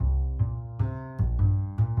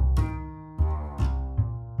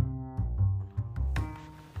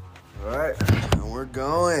Alright, and we're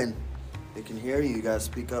going. They can hear you. You gotta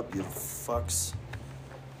speak up, you fucks.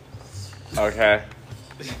 Okay.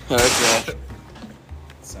 Okay.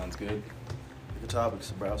 Sounds good. Pick a topic,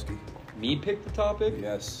 Sabrowski. Me pick the topic?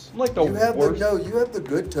 Yes. I'm like the You have worst. you have the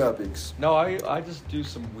good topics. No, I just do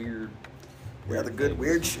some weird. Yeah, the good things.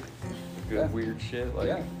 weird shit. Good Yeah. weird shit. Like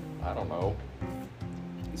Yeah. I don't know.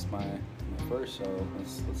 It's my first, so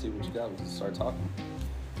let's see what you got. Let's start talking.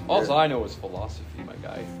 All Yeah. I know is philosophy, my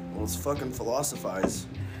guy. Well, let's fucking philosophize.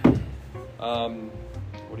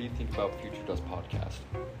 What do you think about Future Does podcast?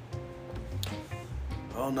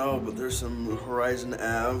 Oh no, but there's some Horizon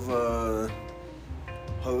Ave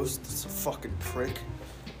host. It's a fucking prick.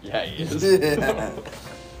 Yeah, he is. Yeah.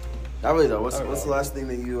 Not really though. What's Oh, the last thing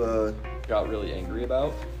that you Got really angry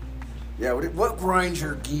about? Yeah, what grinds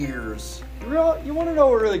your gears? You want to know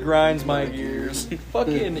what really grinds my My gears? gears.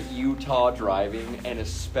 Fucking Utah driving, and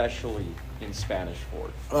especially in Spanish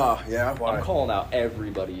Fort. Oh, yeah, why? I'm calling out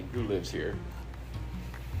everybody who lives here.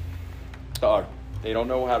 Dog, they don't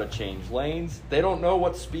know how to change lanes. They don't know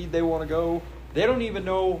what speed they want to go. They don't even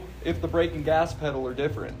know if the brake and gas pedal are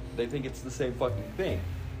different. They think it's the same fucking thing.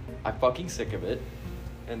 I'm fucking sick of it.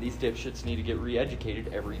 And these dipshits need to get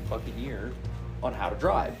re-educated every fucking year on how to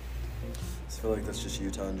drive. I feel like that's just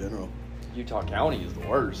Utah in general. Utah County is the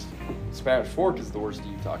worst. Spanish Fork is the worst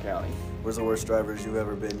in Utah County. Where's the worst drivers you've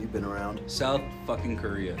ever been? You've been around. South fucking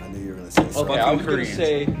Korea. I knew you were gonna say Okay, something. I was Fucking gonna Koreans.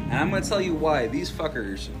 say- And I'm gonna tell you why. These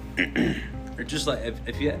fuckers are just like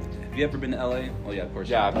if you ever been to LA? Oh yeah, of course.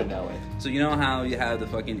 Yeah, I've been to LA. So you know how you have the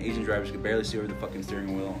fucking Asian drivers who can barely see over the fucking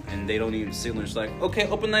steering wheel, and they don't even signal. It's like, okay,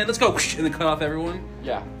 open lane, let's go, and then cut off everyone.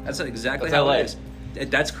 Yeah. That's exactly That's how LA. it is.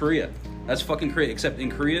 That's Korea. That's fucking Korea. Except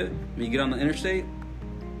in Korea, when you get on the interstate,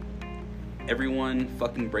 everyone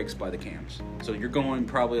fucking brakes by the cams. So you're going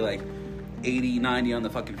probably like 80, 90 on the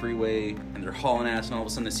fucking freeway, and they're hauling ass, and all of a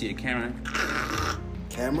sudden they see a camera.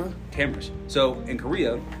 Camera? Cameras. So in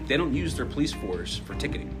Korea, they don't use their police force for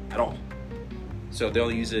ticketing at all. So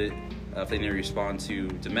they'll use it if they need to respond to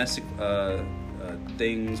domestic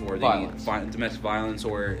things, or they Violence. need domestic violence,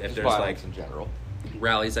 or if Just there's like violence in general.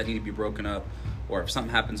 rallies that need to be broken up, or if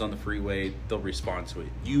something happens on the freeway, they'll respond to it.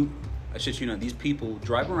 I shit you know, these people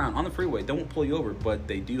drive around on the freeway. They won't pull you over, but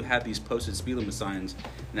they do have these posted speed limit signs,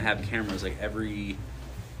 and they have cameras like every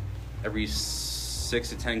 6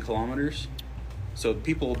 to 10 kilometers. So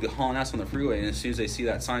people will be hauling ass on the freeway, and as soon as they see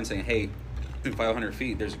that sign saying, "Hey, in 500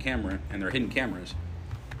 feet, there's a camera," and they're hidden cameras,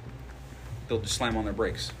 they'll just slam on their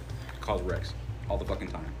brakes, cause wrecks all the fucking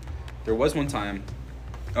time. There was one time.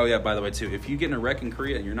 Oh yeah, by the way too, if you get in a wreck in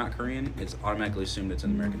Korea and you're not Korean, it's automatically assumed it's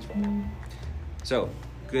an American's fault. So,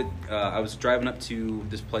 good. I was driving up to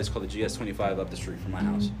this place called the GS25 up the street from my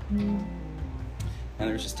house, and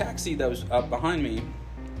there was this taxi that was up behind me,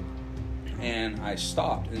 and I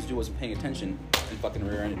stopped, and this dude wasn't paying attention and fucking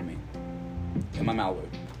rear-ended me in my Malibu.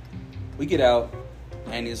 We get out,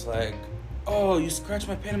 and he's like, "Oh, you scratched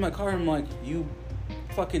my paint in my car." I'm like, "You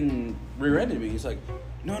fucking rear-ended me." He's like,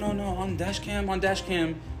 No, on dash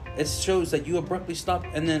cam, it shows that you abruptly stopped,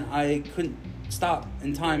 and then I couldn't stop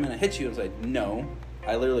in time, and I hit you. I was like, no,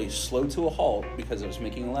 I literally slowed to a halt because I was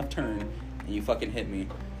making a left turn, and you fucking hit me.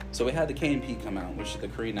 So we had the KNP come out, which is the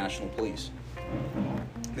Korean National Police.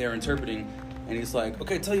 They were interpreting, and he's like,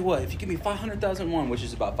 okay, tell you what, if you give me 500,000 won, which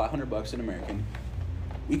is about $500 in American,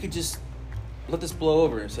 we could just let this blow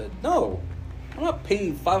over. And I said, no, I'm not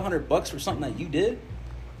paying $500 for something that you did.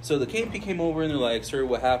 So the KMP came over, and they're like, sir,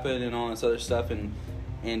 what happened, and all this other stuff, and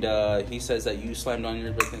he says that you slammed on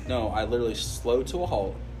your brake. No, I literally slowed to a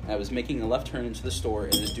halt. I was making a left turn into the store,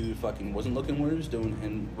 and this dude fucking wasn't looking what he was doing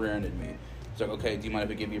and rear-ended me. He's like, okay, do you mind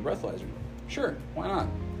if I give you a breathalyzer? Sure, why not?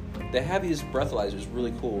 They have these breathalyzers,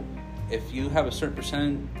 really cool. If you have a certain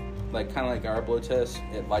percent, like kind of like our blow test,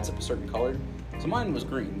 it lights up a certain color. So mine was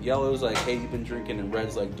green. Yellow's like, hey, you've been drinking, and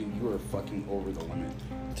red's like, dude, you are fucking over the limit.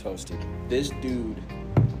 Toasted. This dude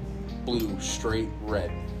blew straight red,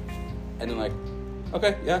 and then like,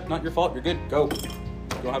 okay, yeah, not your fault, you're good, go.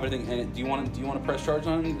 You don't have anything. And do you want to press charge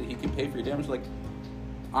on him? He can pay for your damage. Like,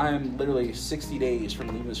 I'm literally 60 days from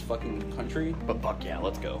leaving this fucking country. But fuck yeah,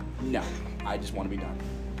 let's go. No, I just want to be done.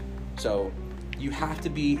 So you have to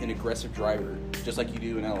be an aggressive driver, just like you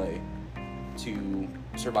do in LA, to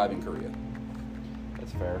survive in Korea.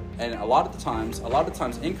 That's fair. And a lot of the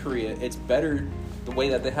times in Korea, it's better the way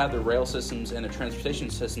that they have their rail systems and their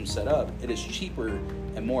transportation systems set up. It is cheaper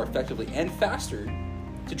and more effectively and faster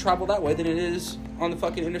to travel that way than it is on the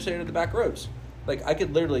fucking interstate or the back roads. Like, I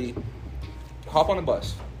could literally hop on a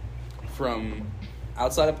bus from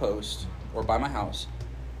outside a post or by my house,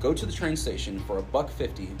 go to the train station for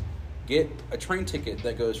 $1.50, get a train ticket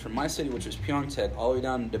that goes from my city, which is Pyeongtaek, all the way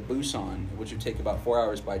down to Busan, which would take about 4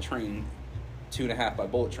 hours by train, 2.5 by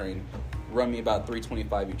bullet train, run me about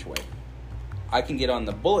 $325 each way. I can get on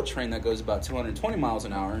the bullet train that goes about 220 miles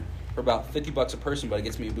an hour for about $50 a person, but it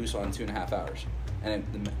gets me to Busan in 2.5 hours. And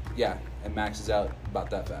it maxes out about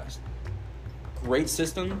that fast. Great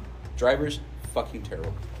system. Drivers, fucking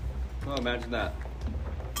terrible. Well, imagine that.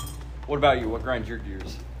 What about you? What grinds your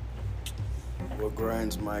gears? What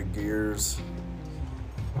grinds my gears?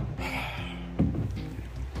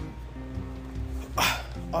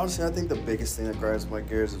 Honestly, I think the biggest thing that grinds my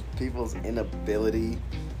gears is people's inability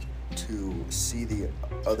to see the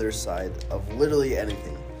other side of literally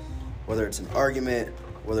anything. Whether it's an argument,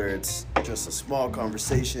 whether it's just a small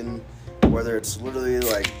conversation, whether it's literally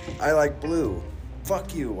like, I like blue.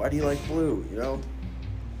 Fuck you. Why do you like blue? You know?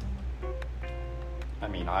 I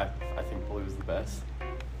mean, I think blue is the best.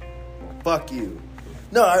 Fuck you.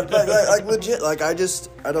 No, like legit. Like I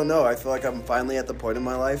don't know. I feel like I'm finally at the point in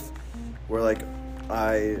my life where like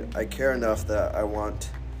I care enough that I want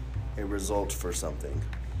a result for something.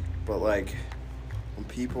 But like when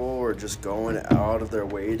people are just going out of their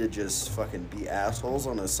way to just fucking be assholes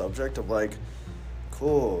on a subject of like,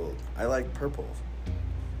 cool, I like purple.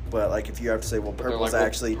 But like if you have to say, well, purple's like,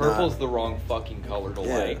 actually purple's not the wrong fucking color to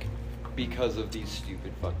Yeah. like because of these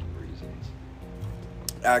stupid fucking reasons.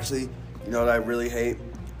 actually, you know what I really hate?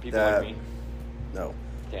 People That- like me. No.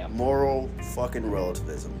 Damn. Moral fucking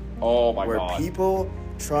relativism. Oh my where god. people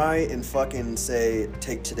try and fucking say,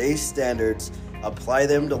 take today's standards, apply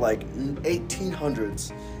them to like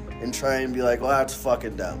 1800s, and try and be like, well, that's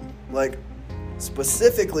fucking dumb. Like,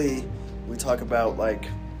 specifically, we talk about like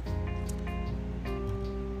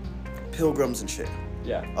pilgrims and shit.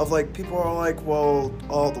 Yeah. Of like, people are like, well,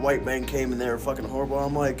 oh, the white man came and they were fucking horrible.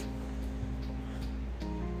 I'm like,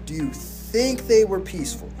 do you think they were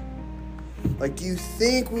peaceful? Like, do you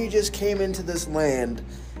think we just came into this land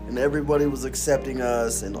and everybody was accepting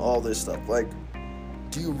us and all this stuff? Like,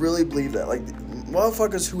 do you really believe that? Like,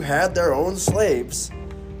 motherfuckers who had their own slaves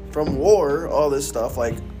from war, all this stuff,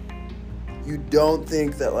 like, you don't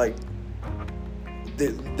think that, like,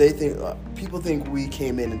 they think, people think we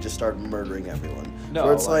came in and just started murdering everyone. No,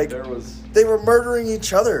 Where it's like, there was, they were murdering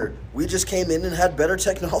each other. We just came in and had better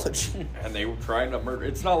technology. and they were trying to murder.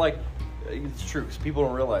 It's not like, it's true, because people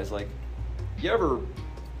don't realize, like, you ever,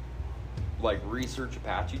 like, research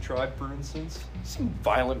Apache tribe, for instance? Some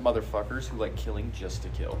violent motherfuckers who like killing just to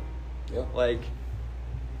kill. Yeah. Like,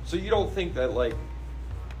 so you don't think that, like,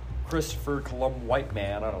 Christopher Columb white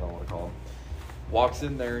man, I don't know what to call him, walks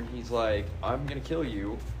in there and he's like, I'm gonna kill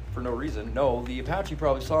you for no reason. No, the Apache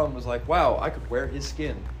probably saw him and was like, wow, I could wear his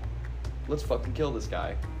skin. Let's fucking kill this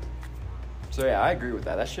guy. So yeah, I agree with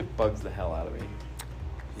that. That shit bugs the hell out of me.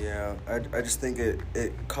 Yeah, I just think it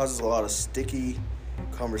causes a lot of sticky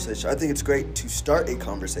conversation. I think it's great to start a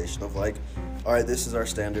conversation of like, all right, this is our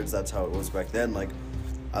standards. That's how it was back then. Like,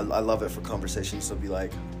 I love it for conversations to be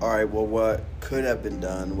like, all right, well, what could have been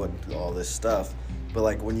done? What all this stuff. But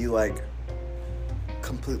like when you like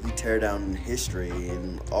completely tear down history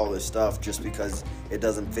and all this stuff just because it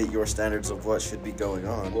doesn't fit your standards of what should be going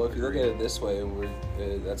on. Well, if you look at it this way,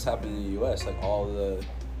 that's happening in the U.S. Like all the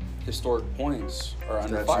historic points are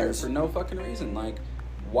under fire Statues. for no fucking reason. Like,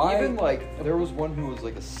 why? Even like there was one who was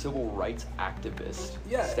like a civil rights activist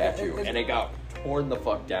statue, and it got torn the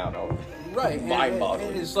fuck down over right? mind boggling.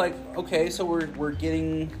 And it's like, okay, so we're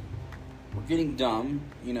getting dumb.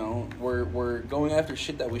 You know, we're going after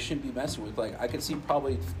shit that we shouldn't be messing with. Like, I could see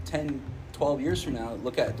probably 10, 12 years from now.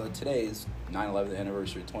 Look at today's 9/11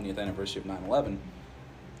 anniversary, 20th anniversary of 9/11.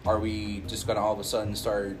 Are we just gonna all of a sudden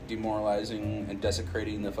start demoralizing and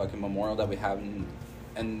desecrating the fucking memorial that we have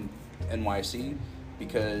in NYC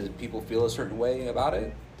because people feel a certain way about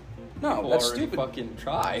it? No, People that's already stupid. fucking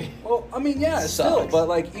try. Well, I mean, yeah, It still, sucks. but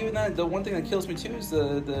like even that, the one thing that kills me too is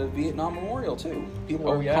the Vietnam Memorial too. People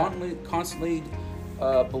Oh, are yeah. constantly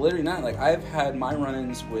belittling that. Like, I've had my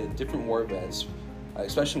run-ins with different war vets,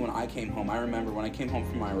 especially when I came home. I remember when I came home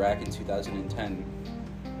from Iraq in 2010,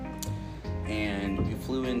 and we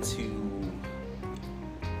flew into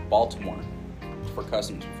Baltimore for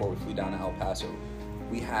customs before we flew down to El Paso.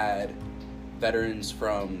 We had veterans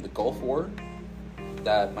from the Gulf War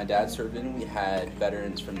that my dad served in. We had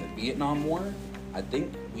veterans from the Vietnam War. I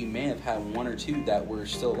think we may have had one or two that were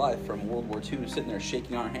still alive from World War II sitting there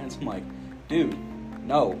shaking our hands. I'm like, dude,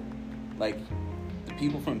 no. Like, the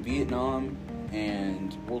people from Vietnam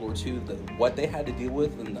and World War II, what they had to deal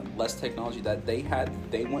with and the less technology that they had,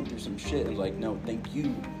 they went through some shit. And like, no, thank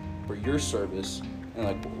you for your service. And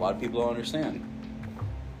like, a lot of people don't understand.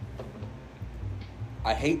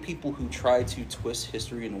 I hate people who try to twist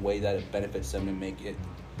history in a way that it benefits them to make it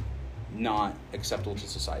not acceptable to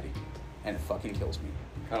society. And it fucking kills me.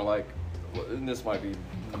 Kind of like, and this might be,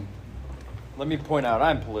 let me point out,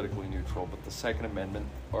 I'm politically neutral, but the Second Amendment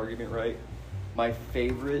argument, right? My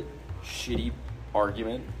favorite shitty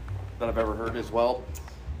argument that I've ever heard is, well,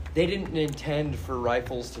 they didn't intend for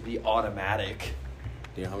rifles to be automatic.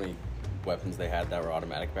 Do you know how many weapons they had that were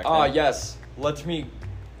automatic back then? Ah, yes. Let me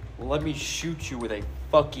shoot you with a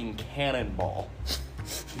fucking cannonball.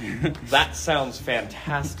 That sounds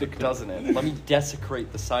fantastic, doesn't it? Let me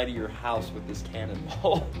desecrate the side of your house with this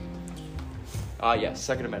cannonball. Ah, yes,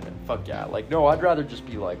 Second Amendment. Fuck yeah. Like, no, I'd rather just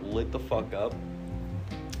be, like, lit the fuck up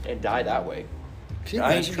and die that way. Can you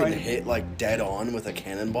I ain't imagine trying getting to- hit, like, dead on with a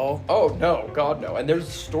cannonball? Oh, no. God, no. And there's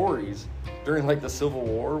stories during, like, the Civil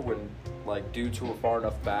War when, like, dudes who were far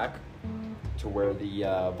enough back to where the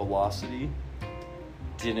velocity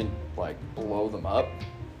didn't, like, blow them up.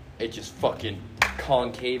 It just fucking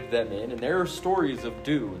concaved them in. And there are stories of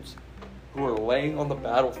dudes who are laying on the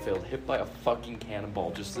battlefield hit by a fucking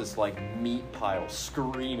cannonball, just this, like, meat pile,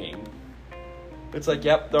 screaming. It's like,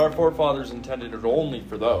 yep, our forefathers intended it only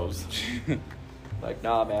for those. Like,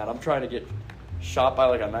 nah, man, I'm trying to get shot by,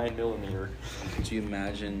 like, a 9mm. Could you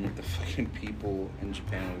imagine the fucking people in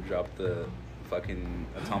Japan who dropped the fucking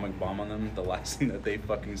atomic bomb on them? The last thing that they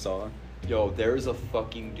fucking saw? Yo, there's a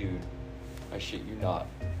fucking dude, I shit you not,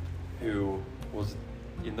 who was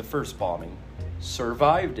in the first bombing,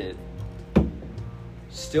 survived it,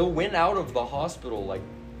 still went out of the hospital, like,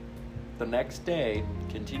 the next day,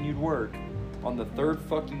 continued work. On the third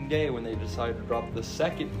fucking day when they decided to drop the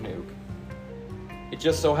second nuke, it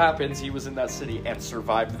just so happens he was in that city and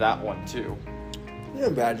survived that one too. Can you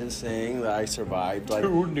imagine saying that I survived? Like,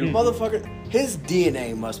 Who knew? motherfucker, his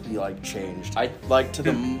DNA must be, like, changed. I Like, to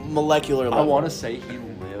the molecular level. I want to say he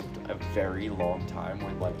lived a very long time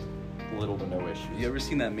with, like, little to no issues. You ever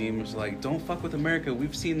seen that meme? It's like, don't fuck with America.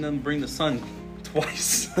 We've seen them bring the sun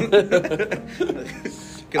twice. I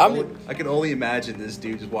could only imagine this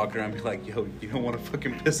dude just walking around and be like, yo, you don't want to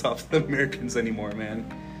fucking piss off the Americans anymore, man.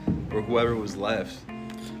 Or whoever was left.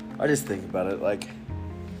 I just think about it, like,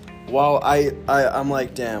 while I'm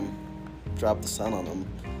like, damn, drop the sun on them.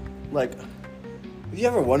 Like, have you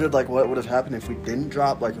ever wondered, like, what would have happened if we didn't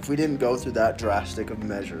drop, like, if we didn't go through that drastic of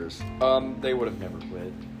measures? They would have never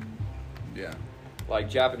quit. Yeah. Like,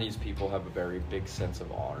 Japanese people have a very big sense of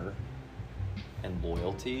honor and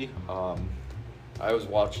loyalty. I was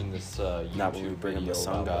watching this YouTube Not when we bring him video the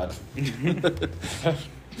sun about god. I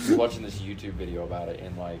was watching this YouTube video about it,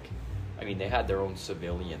 and, like, I mean, they had their own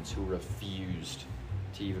civilians who refused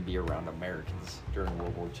to even be around Americans during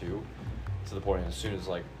World War II, to the point as soon as,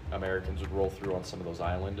 like, Americans would roll through on some of those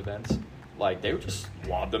island events, like, they would just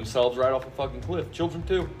lob themselves right off a fucking cliff. Children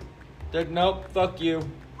too. They'd, nope, fuck you.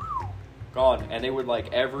 Gone. And they would,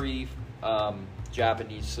 like, every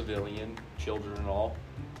Japanese civilian, children and all,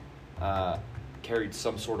 carried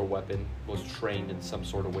some sort of weapon, was trained in some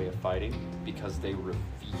sort of way of fighting, because they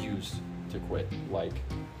refused to quit. Like,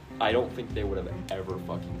 I don't think they would have ever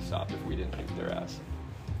fucking stopped if we didn't kick their ass.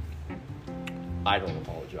 I don't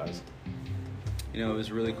apologize. You know, it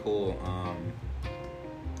was really cool.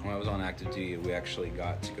 When I was on active duty, we actually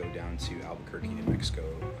got to go down to Albuquerque, New Mexico.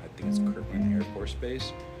 I think it's Kirkland Air Force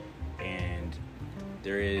Base. And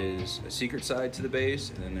there is a secret side to the base,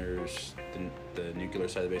 and then there's the nuclear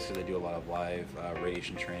side of the base, because they do a lot of live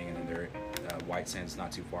radiation training, and then there White Sands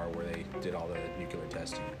not too far where they did all the nuclear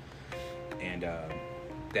testing. And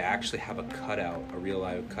they actually have a real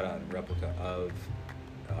live cutout and replica of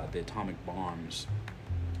the atomic bombs,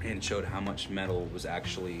 and showed how much metal was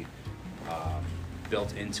actually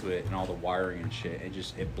built into it and all the wiring and shit.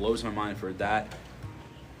 It blows my mind for that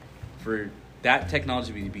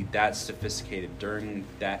technology to be that sophisticated during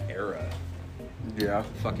that era. Yeah.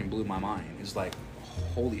 Fucking blew my mind. It's like,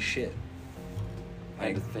 holy shit.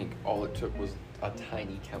 And to think all it took was a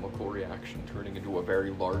tiny chemical reaction turning into a very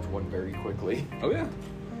large one very quickly. Oh yeah,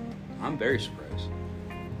 I'm very surprised.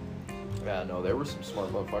 Yeah, no, there were some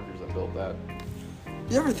smart motherfuckers that built that.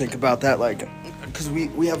 You ever think about that, like, because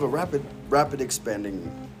we have a rapid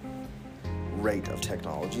expanding rate of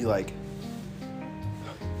technology, like,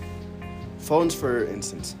 phones, for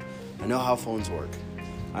instance. I know how phones work.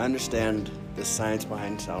 I understand the science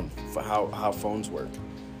behind how phones work.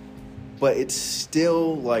 But it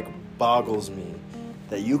still, like, boggles me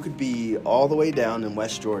that you could be all the way down in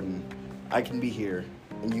West Jordan, I can be here,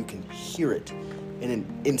 and you can hear it in an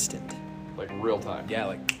instant. Like, real time.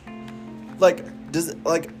 Yeah,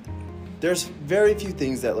 There's very few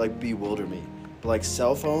things that, like, bewilder me. But, like,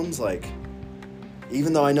 cell phones, like,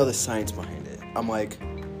 even though I know the science behind it, I'm like,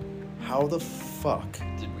 how the fuck?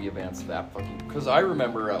 Did we advance that fucking? Because I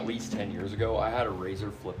remember at least 10 years ago, I had a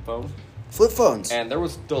Razr flip phone, Flip phones. and there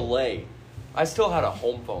was delay. I still had a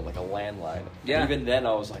home phone, like a landline. Yeah. Even then,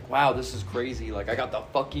 I was like, wow, this is crazy. Like, I got the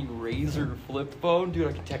fucking Razr flip phone. Dude,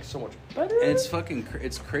 I can text so much better. And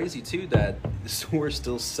it's crazy too that the stores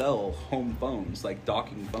still sell home phones, like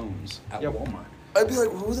docking phones at Yep. Walmart. I'd be like,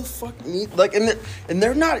 who the fuck need like, and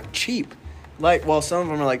they're not cheap. Like, well, some of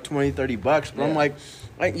them are like $20-$30, but I'm Yeah.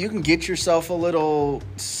 like you can get yourself a little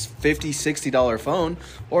 $50-$60 phone,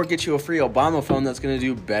 or get you a free Obama phone that's gonna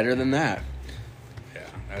do better than that. Yeah,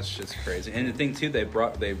 that's just crazy. And the thing too, they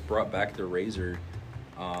brought back the Razr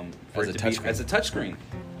for As it a to be touchscreen. as a touchscreen.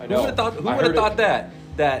 I Who know. would have thought? Who I would have heard thought it.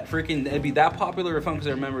 that freaking it'd be that popular of a phone? Because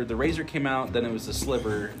I remember the Razr came out, then it was the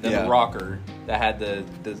Sliver, then Yeah. the Rocker that had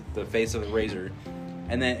the face of the Razr.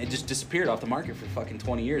 And then it just disappeared off the market for fucking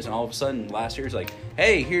 20 years. And all of a sudden, last year, it's like,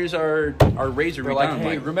 hey, here's our Razr They're redone. like,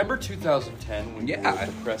 hey, remember 2010 when you were Yeah. a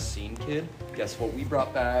depressed scene kid? Guess what we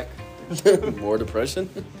brought back? More depression.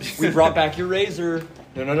 We brought back your Razr.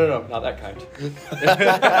 No, not that kind.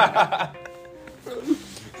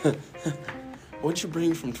 What'd you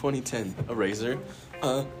bring from 2010? A Razr?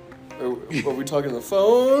 Are we talking the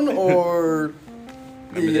phone or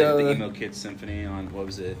Remember the Emo Kids Symphony on, what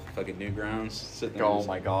was it, fucking Newgrounds? Sitting there Oh just-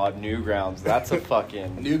 my god, Newgrounds. That's a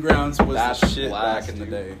fucking... Newgrounds was That's the shit blast, back in the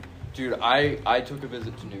dude. day. Dude, I took a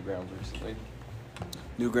visit to Newgrounds recently.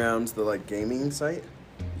 Newgrounds, the like gaming site?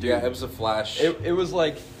 Yeah, it was a flash. It was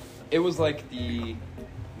like the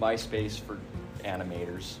MySpace for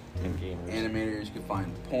animators and gamers. Animators, you can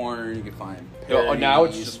find porn, you can find No, now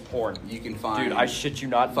it's parodies, just porn. You can find... Dude, I shit you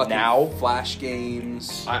not. fucking Now, Flash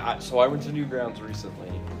games. So I went to Newgrounds recently.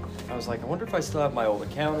 I was like, I wonder if I still have my old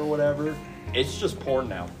account or whatever. It's just porn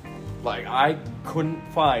now. Like, I couldn't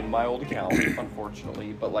find my old account,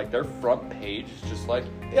 unfortunately, but like their front page is just like,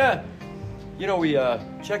 yeah, you know, we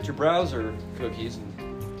checked your browser cookies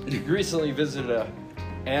and you recently visited a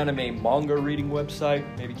anime manga reading website,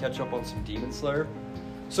 maybe catch up on some Demon Slayer.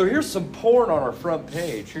 So here's some porn on our front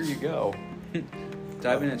page. Here you go.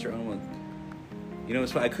 Dive in at your own one. You know,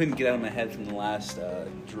 it's funny, I couldn't get out of my head from the last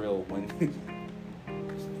drill when...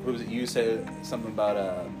 what was it? You said something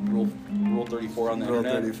about Rule 34 on the Rule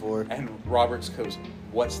internet. 34. And Roberts goes,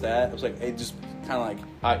 what's that? I was like, it just kind of like,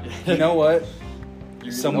 I, you know what?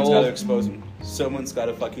 You Someone's know- got to expose him. Someone's got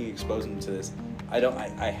to fucking expose him to this. I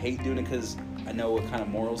hate doing it because I know what kind of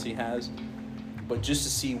morals he has. But just to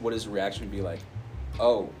see what his reaction would be like,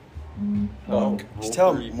 oh, Oh, fuck. Just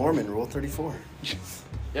tell Rule him, Mormon, Rule 34.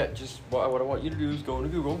 Yeah, just what I want you to do is go into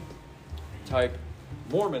Google, type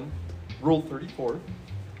Mormon Rule 34,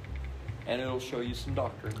 and it'll show you some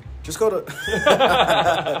doctrine. Just go to...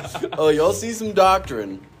 Oh, you'll see some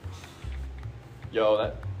doctrine. Yo,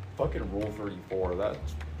 that fucking Rule 34,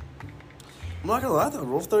 that's... I'm not gonna lie though,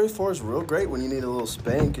 Rule 34 is real great when you need a little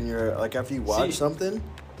spank and you're like, after you watch See- something.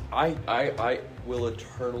 I will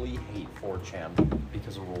eternally hate 4chan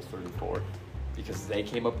because of Rule 34. Because they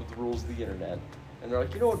came up with the rules of the internet. And they're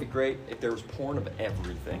like, you know what would be great if there was porn of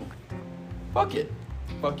everything? Fuck it.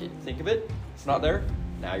 Fuck it. Think of it. It's not there.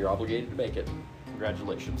 Now you're obligated to make it.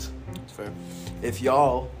 Congratulations. It's fair. If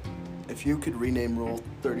you could rename Rule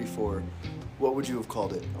 34, what would you have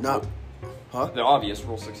called it? Not, huh? The obvious,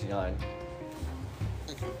 Rule 69.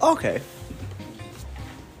 Okay.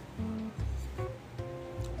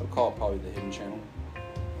 I would call it probably the hidden channel.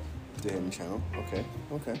 The hidden channel. Okay.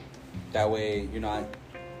 Okay. That way you're not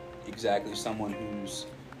exactly someone who's,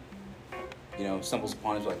 you know, stumbles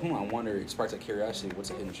upon it, like, I wonder, it sparks that curiosity, what's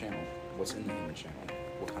a hidden channel? What's in the hidden channel?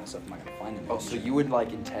 What kind of stuff am I going to find in the Oh, hidden so channel? you would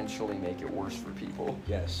like intentionally make it worse for people?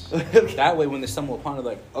 Yes. That way when they stumble upon it,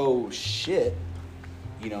 like, oh shit,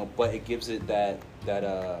 you know, but it gives it that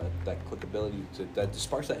clickability, that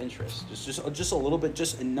sparks that interest. Just a little bit,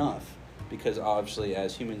 just enough. Because obviously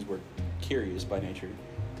as humans we're curious by nature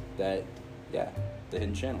that, yeah, the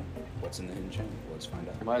hidden channel. What's in the hidden channel? Let's find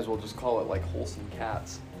out. You might as well just call it like wholesome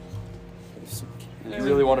cats. Yeah. You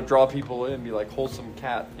really want to draw people in, be like wholesome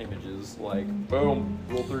cat images, like boom,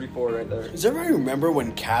 Rule 34 right there. Does everybody remember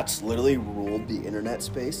when cats literally ruled the internet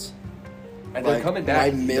space? And they're Like, coming back.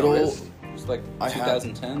 my you middle- noticed? It was like I have-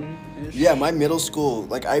 2010-ish? Yeah, my middle school.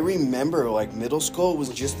 Like, I remember, like, middle school was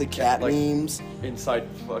just the cat Like- memes. Inside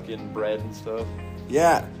fucking bread and stuff.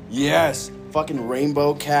 Yeah. Yes. Fucking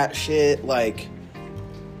rainbow cat shit. Like,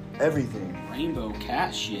 everything. Rainbow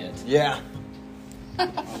cat shit. Yeah.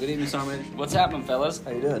 Oh, good evening, Sarmage. What's happening, fellas?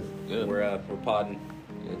 How you doing? Good. We're podding.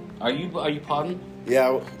 Are you podding?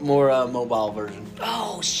 Yeah, more mobile version.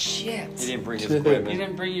 Oh shit! He didn't bring his You equipment.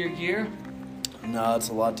 didn't bring your gear? No, it's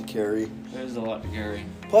a lot to carry. There's a lot to carry.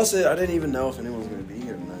 Plus, I didn't even know if anyone was going to be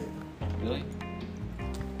here tonight. Really?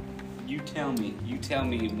 You tell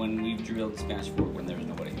me when we drilled Spanish Fork when there was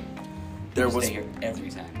nobody. There We was stay here every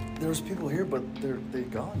time. there was people here, but they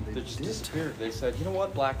gone. They They just dipped. disappeared. They said, you know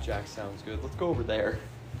what, blackjack sounds good. Let's go over there.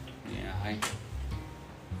 Yeah, I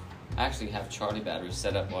actually have Charlie batteries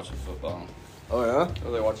set up watching football. Oh yeah.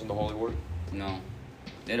 Are they watching the Hollywood? No,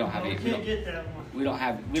 they don't have. No, we We can't don't, get that one. we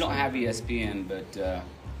don't have ESPN. But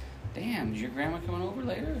damn, is your grandma coming over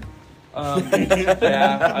later?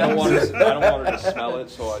 Yeah, I don't want her to smell it,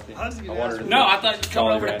 so I think I was gonna I want her ask to. No, I thought you were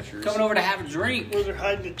Jolly coming Ranchers. over to have a drink. Where they're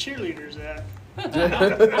hiding the cheerleaders at.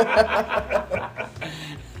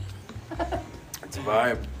 It's a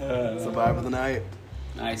vibe. It's a vibe of the night.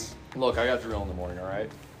 Nice. Look, I got drill in the morning. All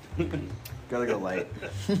right. Gotta go light.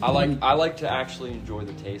 I like to actually enjoy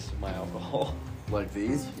the taste of my alcohol. Like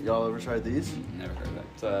these? Y'all ever tried these? Never heard of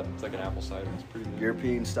that. It's like an apple cider. It's pretty good.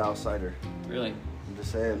 European style cider. Really? I'm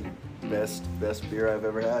just saying, best beer I've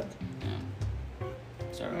ever had. Yeah.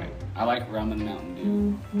 It's alright. I like rum and Mountain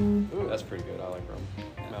Dew. Ooh, that's pretty good. I like rum.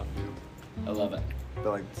 Mountain Dew. I love it. But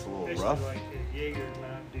like it's a little Basically rough. like a Jaeger and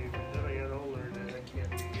Mountain Dew. Then I got older and then I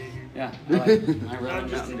can't do Jaeger. Yeah, I like my rum I'm and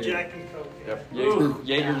just Mountain a Dew. Jack and Coke guy. Yep. Ooh.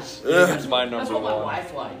 Jaeger's my number That's what my one.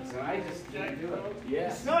 wife likes, and I just Jack can't and do it. Coke. Yeah.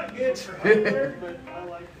 It's not good for hunger, but I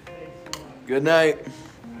like the taste a lot. Good night.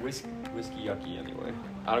 Whiskey yucky anyway.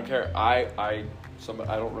 I don't care. I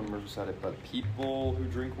don't remember who said it, but people who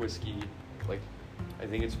drink whiskey, like, I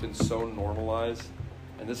think it's been so normalized,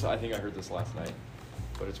 and this I think I heard this last night,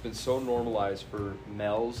 but it's been so normalized for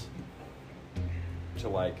males to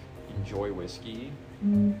like enjoy whiskey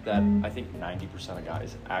that I think 90% of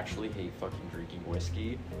guys actually hate fucking drinking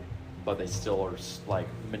whiskey, but they still are like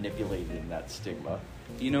manipulated in that stigma.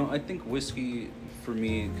 You know, I think whiskey for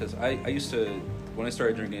me, because I used to, when I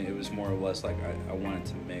started drinking it was more or less like I wanted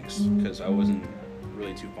to mix because I wasn't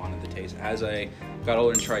really too fond of the taste. As I got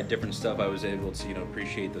older and tried different stuff, I was able to,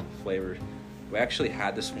 appreciate the flavor. We actually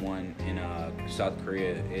had this one in South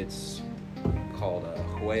Korea. It's called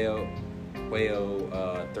Hweo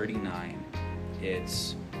 39.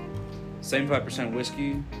 It's 75%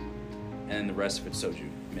 whiskey and the rest of it's soju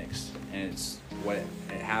mixed. And it's what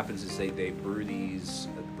it happens is they brew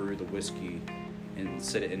the whiskey and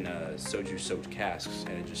sit it in soju soaked casks,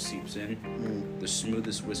 and it just seeps in. The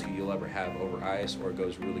smoothest whiskey you'll ever have over ice, or it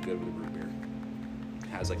goes really good with root beer. It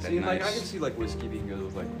has like that See, nice. like I can see like whiskey being good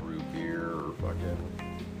with like root beer or fucking,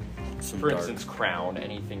 Some for dark. instance, Crown,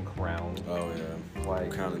 anything Crown. Oh yeah.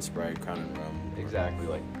 Like Crown and Sprite, Crown and rum. exactly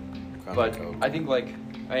like. Crown But and Coke. I think like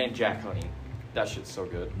and Jack Honey, that shit's so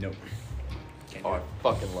good. Nope. Can't Oh, do I it.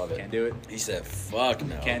 fucking love it. Can't do it. He said, "Fuck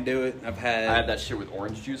no." Can't do it. I've had. I had that shit with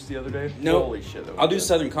orange juice the other day. Nope. Holy shit. That was I'll do good.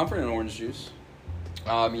 Southern Comfort and orange juice,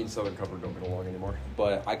 Me and Southern Comfort don't get along anymore.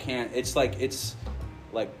 but I can't. It's like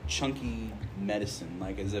chunky medicine,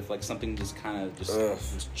 like as if like something just kind of Ugh.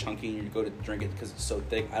 just chunky, and you go to drink it because it's so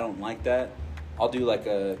thick. I don't like that. I'll do like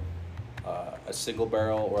a single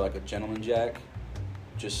barrel or like a Gentleman Jack,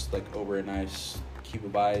 just like over a nice cube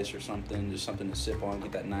of ice or something, just something to sip on,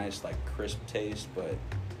 get that nice like crisp taste. But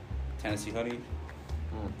Tennessee honey,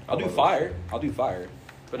 I'll do love fire. I'll do fire.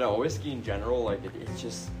 But no, whiskey in general, like it's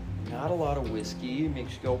just not a lot of whiskey. It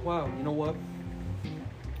makes you go, wow, you know what?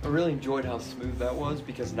 I really enjoyed how smooth that was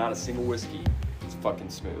because not a single whiskey is fucking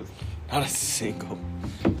smooth. Not a single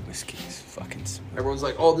whiskey is fucking smooth. Everyone's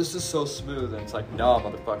like, oh, this is so smooth. And it's like, nah,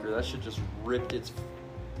 motherfucker, that shit just ripped its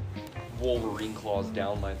Wolverine claws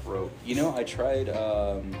down my throat. You know, I tried.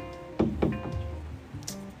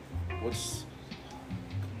 What's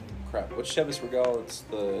Chivas Regal? It's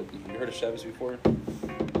the. You heard of Chivas before?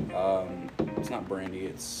 It's not brandy.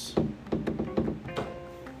 It's.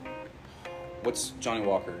 What's Johnny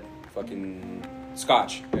Walker? Fucking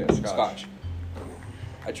Scotch. Yeah, Scotch.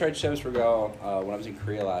 I tried Chivas Regal when I was in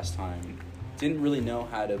Korea last time. Didn't really know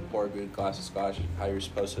how to pour a good glass of Scotch. How you're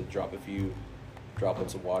supposed to drop a few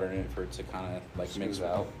droplets of water in it for it to kind of like mix Smooth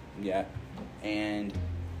out. Yeah, and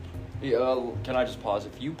Yeah, can I just pause?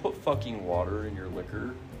 If you put fucking water in your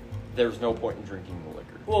liquor, there's no point in drinking the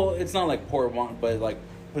liquor. well, it's not like pour one, but like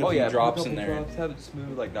put a few drops in there. Drops, have it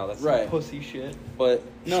smooth. Like, no, that's Right. some pussy shit. But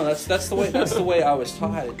no, that's the way I was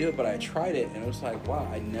taught how to do it. But I tried it, and it was like, wow,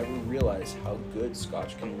 I never realized how good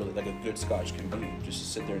Scotch can really, like a good Scotch can be, just to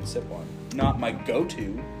sit there and sip on. Not my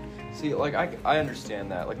go-to. See, like, I understand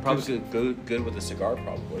that. Like, Probably probably, good with a cigar,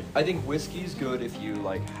 probably. I think whiskey's good if you,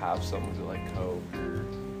 like, have something to, like, Coke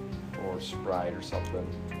or Sprite or something.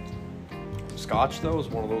 Scotch, though, is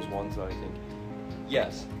one of those ones that I think,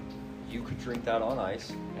 yes, you could drink that on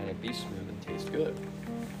ice, and it'd be smooth and taste good.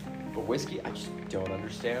 But whiskey, I just don't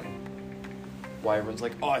understand why everyone's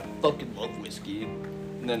like, oh, I fucking love whiskey.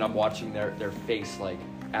 And then I'm watching their face, like,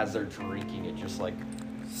 as they're drinking it, just, like,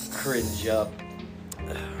 cringe up.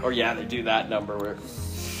 Or yeah, they do that number where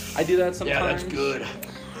I do that sometimes. yeah, that's good.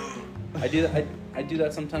 I do that. I do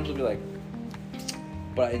that sometimes. I'll be like,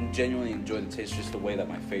 but I genuinely enjoy the taste, just the way that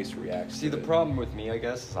my face reacts. See, to the it. problem with me, I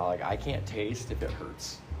guess, is I can't taste if it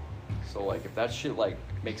hurts. So like, if that shit like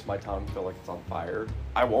makes my tongue feel like it's on fire,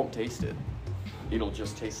 I won't taste it. It'll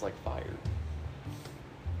just taste like fire.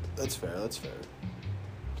 That's fair. That's fair.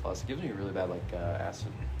 Plus, it gives me a really bad like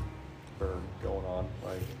acid burn going on.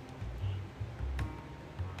 Like,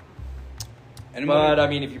 but I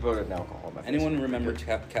mean, if you put it in alcohol, in my face, anyone it'll be remember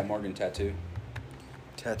good. Cat Morgan tattoo?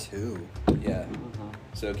 Tattoo. Yeah. Mm-hmm.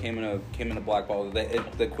 So it came in a black bottle. The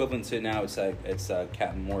equivalent to it now, it's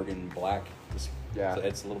Captain Morgan Black. Yeah. So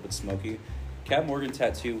it's a little bit smoky. Captain Morgan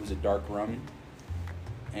tattoo was a dark rum,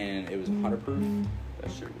 and it was 100 proof.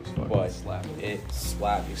 That shit was fucking But slapping. it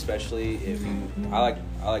slapped, especially if you. I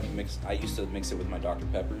like mix. I used to mix it with my Dr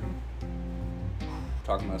Pepper.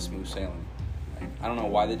 Talking about smooth sailing. I don't know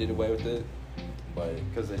why they did away with it, but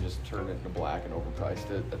Because they just turned it into black and overpriced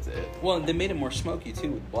it. That's it. well, they made it more smoky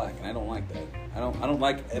too with black, and I don't like that. I don't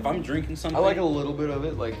like if I'm drinking something. I like a little bit of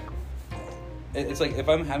it. Like, It's like if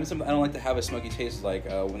I'm having something, I don't like to have a smoky taste. Like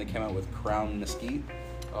when they came out with Crown Mesquite,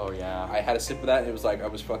 oh yeah, I had a sip of that. And it was like I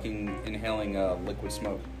was fucking inhaling liquid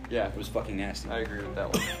smoke. yeah. It was fucking nasty. I agree with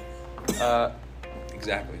that one.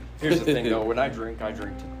 Exactly. Here's the thing though, when I drink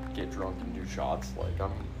to get drunk and do shots. Like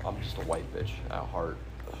I'm just a white bitch at heart.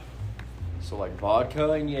 So like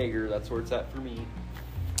vodka and Jaeger, that's where it's at for me.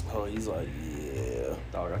 Oh, he's like, yeah.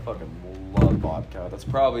 Dog, I fucking love vodka. That's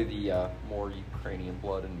probably the more Ukrainian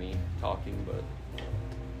blood in me talking, but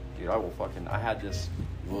dude, I had this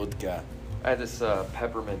Vodka.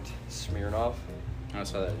 peppermint Smirnoff. I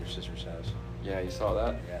saw that at your sister's house. Yeah, you saw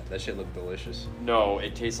that? Yeah, that shit looked delicious. No,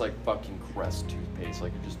 it tastes like fucking Crest toothpaste.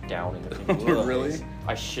 Like you're just downing the thing. Really?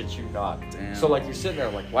 I shit you not. Damn. So like you're sitting there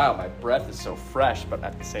like, wow, my breath is so fresh, but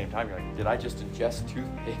at the same time you're like, did I just ingest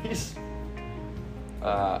toothpaste?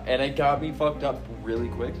 And it got me fucked up really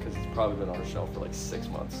quick because it's probably been on our shelf for like 6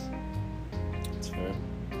 months. That's fair.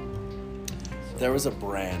 There was a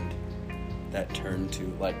brand that turned to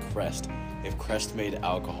like Crest. If Crest made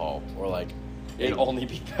alcohol or like It'd only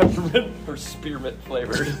be peppermint or spearmint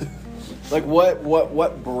flavored. like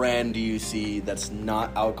what brand do you see that's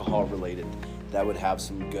not alcohol related that would have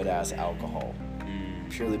some good ass alcohol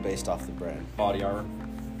purely based off the brand? Body Armor.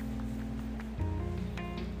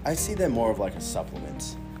 I see them more of like a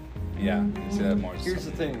supplement. Yeah, you see that more. as Here's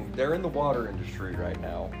the thing, they're in the water industry right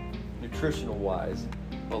now, nutritional wise,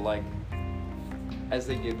 but like as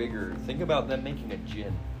they get bigger, think about them making a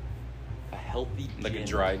gin. A healthy gin. like a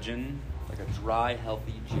dry gin, Like a dry,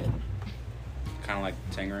 healthy gin. kind of like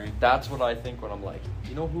Tangeray. That's what I think when I'm like,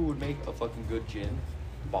 you know who would make a fucking good gin?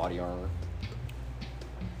 Body Armor.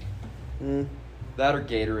 That or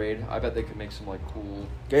Gatorade. I bet they could make some like cool.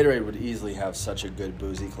 Gatorade would easily have such a good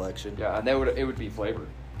boozy collection. Yeah, and it would be flavored,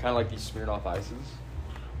 kind of like these Smirnoff Ices.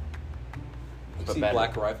 I But see better.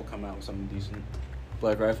 Black Rifle come out with something decent.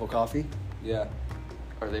 Black Rifle coffee. Yeah,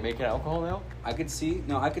 Are they making alcohol now? I could see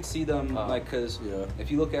them like because Yeah.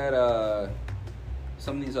 if you look at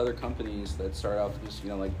some of these other companies that start out just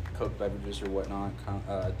like Coke beverages or whatnot,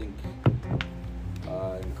 I think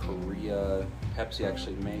in Korea Pepsi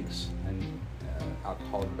actually makes an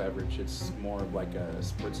alcoholic beverage. It's more of like a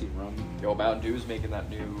spritzy rum. Yo, Mountain Dew's making that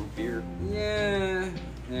new beer. Yeah.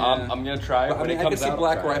 I'm gonna try it But, when I mean, it I could comes see out. I'll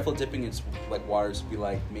Black try it. Rifle dipping its like waters to be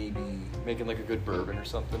like maybe Making like a good bourbon or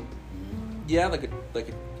something. yeah like a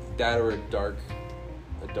that or a dark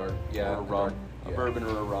yeah Or a rum. A yeah. bourbon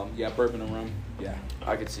or a rum. Yeah, bourbon and rum. Yeah.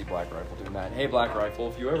 I could see Black Rifle doing that. Hey, Black Rifle,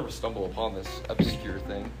 if you ever stumble upon this obscure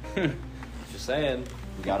thing, just saying,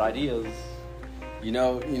 we got ideas. You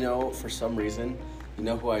know, for some reason, you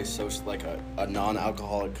know who I associate, like a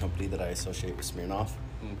non-alcoholic company that I associate with Smirnoff?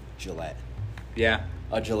 Gillette. Yeah.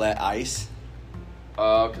 A Gillette Ice.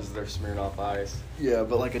 Oh, because they're Smirnoff Ice. Yeah,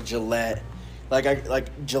 but like a Gillette,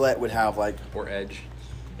 like Gillette would have like. Or Edge.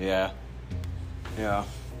 Yeah. Yeah.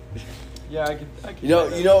 Yeah, I could You know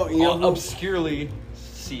I'll who- obscurely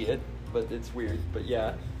see it, but it's weird. But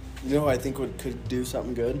yeah. You know who I think could do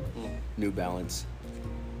something good? New Balance.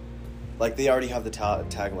 Like they already have the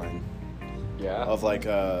tagline Yeah. of like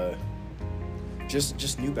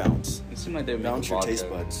just New Balance. It seemed like they would make Balance a your vodka. taste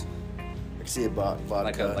buds. I can see a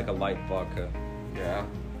vodka. Like a light vodka. Yeah.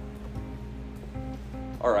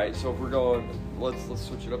 All right, so if we're going, let's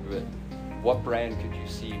switch it up a bit. What brand could you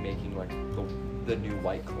see making like the new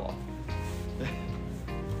White Claw?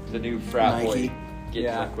 The new frat Nike. boy. Get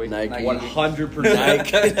Yeah, liquid. Nike.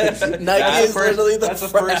 100%. Nike is literally the That's the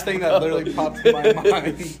frat first thing that boy. literally popped in my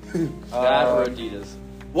mind. That or Adidas.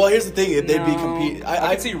 Well, here's the thing. They'd be competing.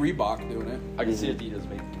 I could see Reebok doing it. I can see Adidas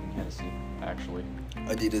making Hennessy, actually.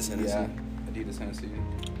 Adidas, Hennessy. Yeah, Adidas, Hennessy.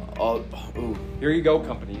 Ooh, Here you go,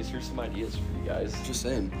 companies. Here's some ideas for you guys. just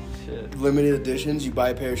saying. Shit. Limited editions. You buy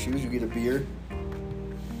a pair of shoes, you get a beer.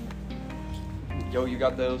 Yo, you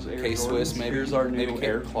got those Air K-Swiss, Jordans? maybe. Here's our new maybe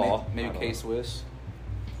Air Claw. Maybe I don't know. K-Swiss.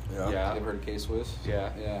 Yeah. You ever heard of K-Swiss?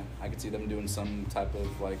 Yeah. Yeah. I could see them doing some type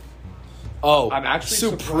of like. Oh, I'm actually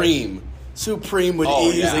Supreme. Supreme would Oh,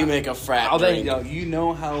 easily yeah. make a frat How they, drink. you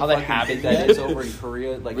know how How they fucking have big it that there? is over in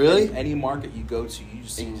Korea. Like Really? any market you go to, you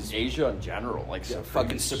just see In this Asia in general, like yeah, Supreme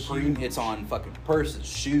fucking is Supreme. huge. It's on fucking purses,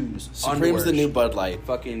 shoes, Supreme's underwear, the new Bud Light.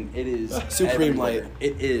 Fucking, it is Supreme everywhere. Light.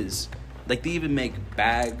 It is. Like they even make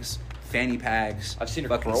bags, fanny packs. I've seen a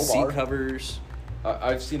fucking crowbar. seat covers.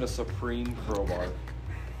 I've seen a Supreme crowbar.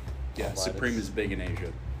 Yeah, Online, Supreme it's is big in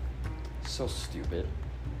Asia. So stupid.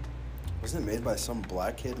 Wasn't it made by some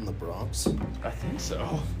black kid in the Bronx? I think so.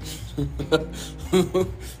 Who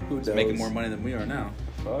He's knows? making more money than we are now.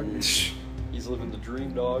 Fuck. He's living the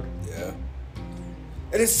dream, dog. Yeah.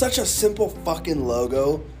 And it's such a simple fucking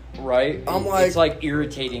logo. Right? I'm It's like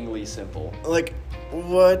irritatingly simple. Like,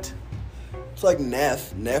 what? It's like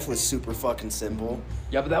Neff. Neff was super fucking simple.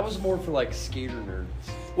 Yeah, but that was more for like skater nerds.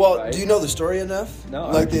 Well, right? do you know the story of Neff? No,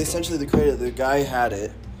 I Like, don't. essentially, the creator, the guy had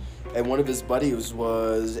it, and one of his buddies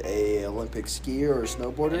was a Olympic skier or And he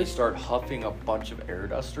snowboarder. started huffing a bunch of air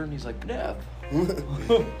duster, and he's like, Nev.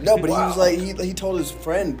 No, but he Wow. was like, he told his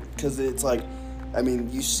friend, because it's like, I mean,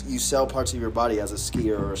 you sell parts of your body as a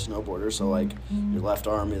skier or a snowboarder, so like your left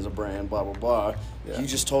arm is a brand, blah blah blah. Yeah. He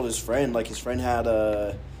just told his friend, like his friend had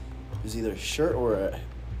it was either a shirt or a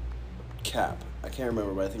cap. I can't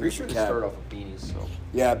remember, but I think Pretty it sure was they a cap. started off with beanies, so.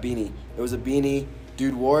 Yeah, beanie. It was a beanie.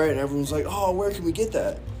 Dude wore it, and everyone was like, "Oh, where can we get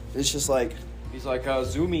that?" It's just like, He's like,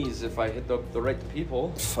 zoomies if I hit the right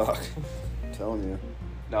people. fuck. I'm telling you.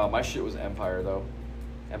 No, my shit was Empire, though.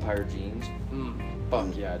 Empire jeans. Fuck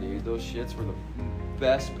Mm. yeah, dude. Those shits were the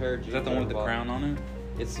best pair of jeans. Is that the I one with ever the bought. crown on it?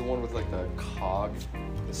 It's the one with like the cog,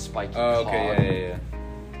 the spiky Oh, cog. okay,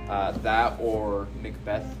 yeah. That or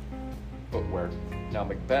Macbeth footwear. Now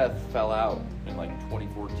Macbeth fell out in like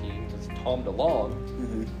 2014 because Tom DeLonge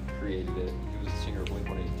Mm-hmm. created it. He was the singer of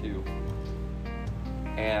Blink-182.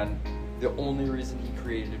 And the only reason he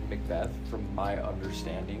created Macbeth, from my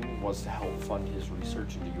understanding, was to help fund his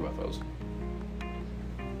research into UFOs.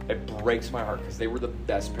 It breaks my heart because they were the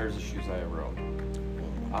best pairs of shoes I ever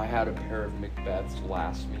owned. I had a pair of Macbeths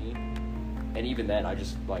last me, and even then I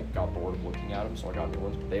just like got bored of looking at them, so I got new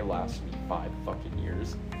ones. But they lasted me 5 fucking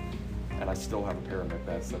years, and I still have a pair of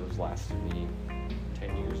Macbeths that has lasted me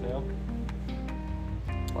 10 years now.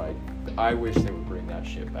 Like, I wish they would bring that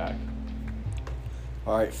shit back.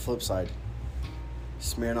 All right, flip side.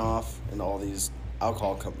 Smirnoff and all these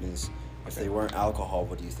alcohol companies. If they weren't alcohol,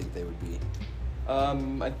 what do you think they would be?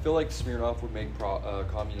 I feel like Smirnoff would make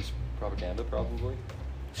communist propaganda, probably.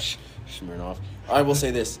 Smirnoff. I will say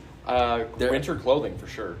this: They're- Winter clothing for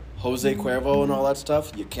sure. Jose Cuervo and all that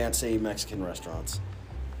stuff. You can't say Mexican restaurants.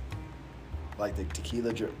 Like the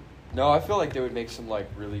tequila drip. No, I feel like they would make some like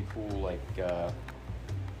really cool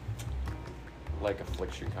like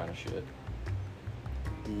affliction kind of shit.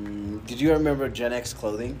 Did you remember Gen X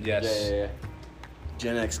clothing? Yes. Yeah.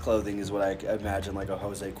 Gen X clothing is what I imagine, like a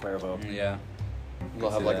Jose Cuervo. Yeah. They'll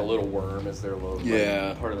have see like a that. little worm as their logo. Yeah.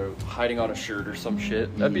 Like, part of their hiding on a shirt or some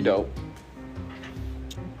shit. That'd be dope.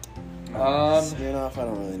 Smirnoff, I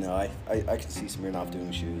don't really know. I can see Smirnoff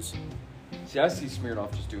doing shoes. See, I see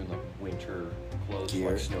Smirnoff just doing like winter clothes,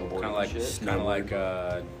 Gear. like snowboarding Kind of like, and shit. kind of like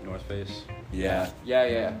North Face. Yeah.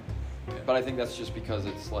 But I think that's just because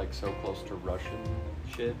it's like so close to Russian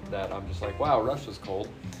shit that I'm just like, wow, Russia's cold.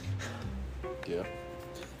 Yeah.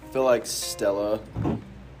 I feel like Stella,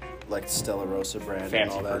 like Stella Rosa brand and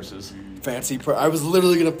Fancy all that. purses. I was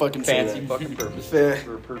literally gonna fucking say Fancy that. fucking purpose Fair.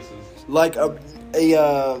 for purses. Like a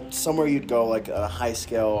somewhere you'd go, like a high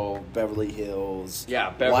scale Beverly Hills. Yeah,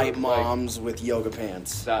 Beverly- white like- moms with yoga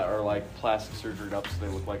pants. That are like plastic surgery up so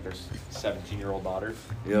they look like their 17-year-old daughter.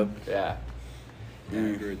 Yep. Yeah. Yeah, I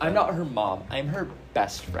agree with I'm that. not her mom. I'm her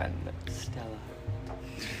best friend,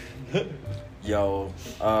 Stella. Yo.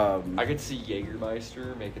 I could see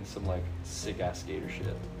Jägermeister making some like sick ass skater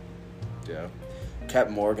shit. Yeah. Cap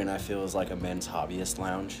Morgan, I feel, is like a men's hobbyist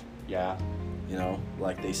lounge. Yeah. You know,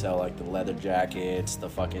 like they sell like the leather jackets, the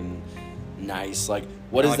fucking nice, like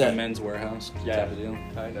what Kinda is like that? a Men's Warehouse Yeah. type of deal.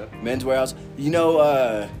 Kinda. Men's Warehouse. You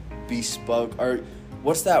know, Bespoke, or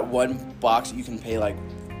what's that one box you can pay like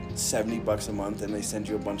 $70 a month and they send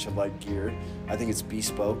you a bunch of like gear? I think it's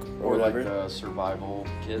Bespoke or Or like whatever. the survival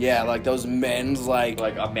kits. Yeah, like those men's like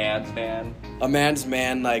a man's man. a man's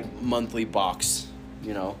man like monthly box.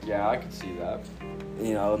 you know. Yeah, I could see that.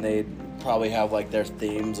 You know, and they'd probably have like their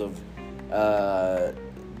themes of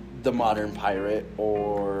the modern pirate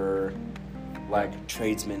or like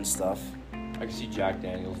tradesman stuff. I could see Jack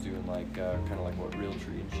Daniels doing like kind of like what Real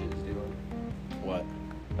Tree and shit is doing, What?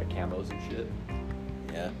 like camos and shit,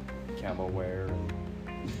 Yeah. camo wear. And...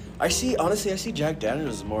 I see Jack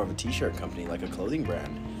Daniels as more of a t-shirt company, like a clothing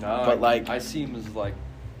brand. No, But like, I see him as like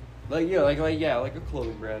a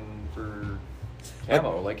clothing brand for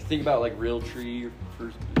camo. Like think about like Real Tree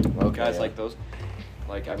for guys like those.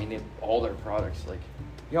 Like I mean, they have all their products. Like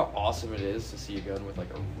you know how awesome it is to see a gun with like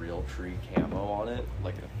a Real Tree camo on it,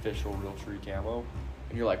 like an official Real Tree camo,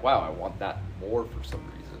 and you're like, wow, I want that more for some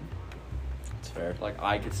reason. it's fair. Like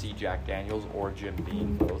I could see Jack Daniels or Jim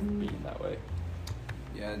Beam both being that way.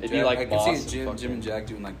 Yeah, It'd be like I Moss can and see Jim fucking- and Jack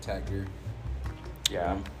doing like tag gear.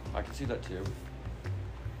 Yeah, I could see that too.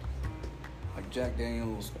 Like Jack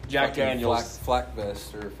Daniels. Jack fucking Daniels. Flak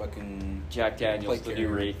vest or fucking. Jack Daniels, Plate the new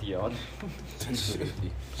carrier. Raytheon.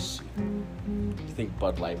 You think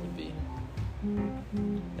Bud Light would be?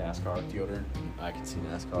 NASCAR. Deodorant. I can see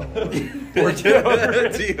NASCAR. Or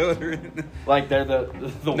Deodorant. like they're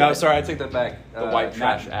the No, white, sorry, I take that back. the white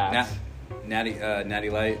trash ass. Natty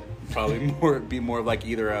Light. Probably be more of like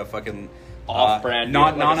either a fucking Off-brand, not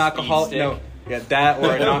like a non-alcoholic. speed No, stick. yeah,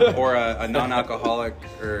 that or a non-alcoholic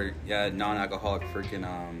or non-alcoholic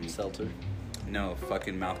freaking Seltzer. no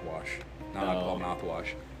fucking mouthwash, non-alcohol mouthwash.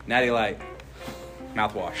 Natty Light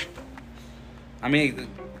mouthwash. I mean,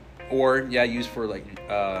 or used for like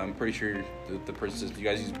I'm pretty sure the prison system. You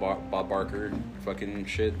guys use Bob Barker fucking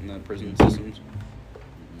shit in the prison systems.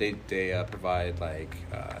 They provide like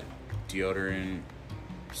deodorant,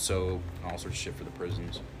 soap, and all sorts of shit for the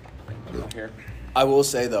prisons. Here. I will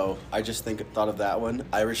say though, I just thought of that one.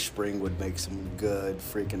 Irish Spring would make some good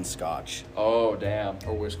freaking scotch Oh damn!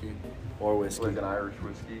 Or whiskey. or whiskey, Like an Irish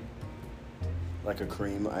whiskey. like a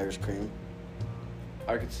cream, Irish cream.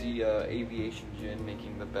 I could see Aviation Gin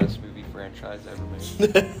making the best movie franchise ever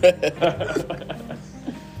made.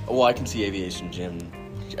 Well, I can see Aviation Gin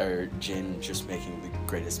just making the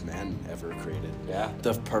greatest man ever created. Yeah.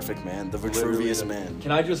 The perfect man, the Literally Vitruvius the- man.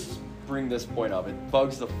 Can I just bring this point up? It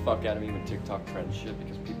bugs the fuck out of me when TikTok trends shit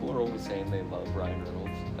because people are always saying they love Ryan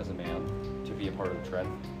Reynolds as a man to be a part of the trend.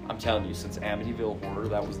 I'm telling you, since Amityville Horror,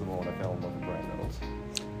 that was the moment I fell in love with Ryan Reynolds.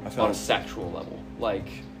 I On a found sexual level. Like,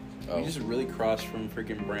 You just really crossed from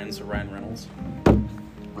freaking brands to Ryan Reynolds.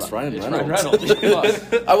 it's Ryan it's Reynolds. Ryan Reynolds. It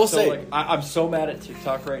was. I will So, say, like, I'm so mad at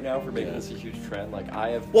TikTok right now for making this a huge trend. Like, I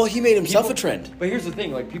have. well, he made himself People- a trend. But here's the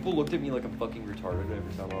thing, like people looked at me like I'm fucking retarded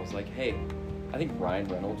every time I was like, hey, I think Ryan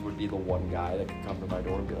Reynolds would be the one guy that could come to my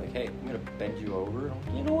door and be like, hey, I'm gonna bend you over. And I'm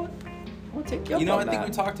like, you know what? I'm gonna take you up You know, on I think that.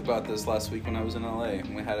 we talked about this last week when I was in LA.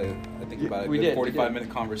 And we had about a We good did, 45-minute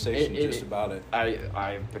conversation It- just about it.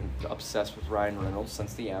 I've been obsessed with Ryan Reynolds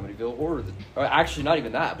since the Amityville Horror. Actually, not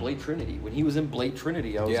even that. Blade Trinity. When he was in Blade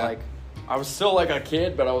Trinity, I was Yeah. like, I was still like a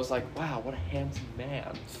kid, but I was like, wow, what a handsome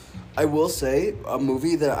man. I will say a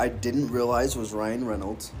movie that I didn't realize was Ryan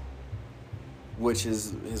Reynolds, which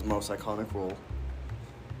is his most iconic role.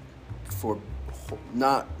 For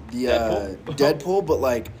not the Deadpool, but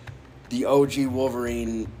like the OG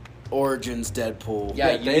Wolverine Origins Deadpool.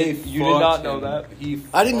 Yeah, you did not know that.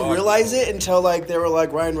 I didn't realize it until like they were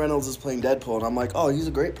like Ryan Reynolds is playing Deadpool, and I'm like, oh, he's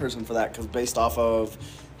a great person for that because based off of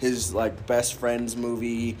his like best friends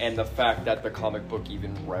movie. And the fact that the comic book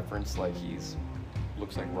even referenced like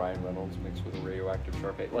looks like Ryan Reynolds mixed with a radioactive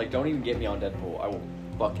Sharpay. Like, don't even get me on Deadpool. I will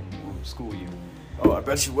fucking school you. Oh, I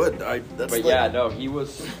bet you would. That's But like yeah, no, he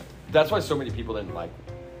was. That's why so many people didn't like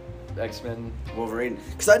X-Men. Wolverine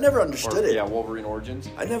because I never understood it. Yeah, Wolverine Origins.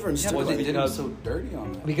 I never understood Well, they it. did it because- so dirty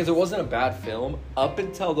on that. Because it wasn't a bad film up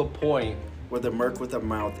until the point Where the merc with the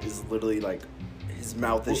mouth is literally like his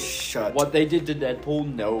mouth is shut. what they did to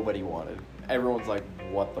Deadpool, nobody wanted. Everyone's like,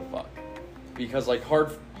 what the fuck? Because like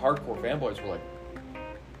hardcore fanboys were like,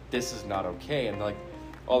 this is not okay, and like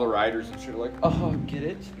all the writers and shit are like, oh, get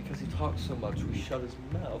it? Because he talks so much, we shut his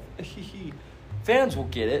mouth. Fans will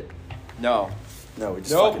get it. No. No, we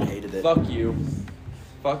just Nope. fucking hated it. Fuck you.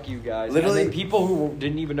 Fuck you guys. Literally- And then people who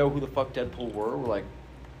didn't even know who the fuck Deadpool were like,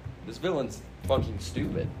 this villain's fucking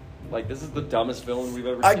stupid. Like, this is the dumbest villain we've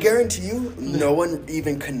ever I seen. guarantee you, no one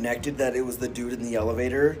even connected that it was the dude in the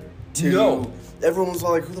elevator. To No. Everyone was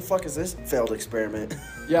all like, "Who the fuck is this failed experiment?"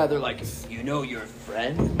 Yeah, they're like, you know your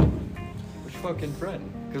friend? Which fucking friend?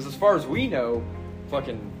 Because as far as we know,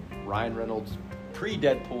 fucking Ryan Reynolds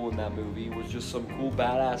pre-Deadpool in that movie was just some cool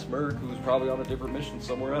badass merc who was probably on a different mission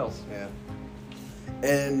somewhere else. Yeah.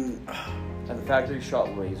 And And the fact that he shot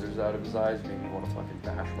lasers out of his eyes made me want to fucking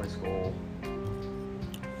bash my skull.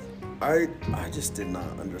 I just did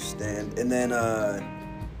not understand. And then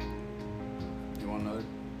You want another?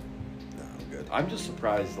 no, I'm good. I'm just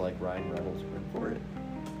surprised like Ryan Reynolds went for it.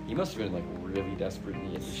 He must have been like really desperate in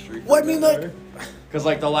the industry. Well, I mean, like, because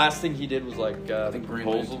like the last thing he did was like the think Green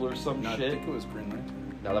proposal Lantern. or some No, I shit. think it was Green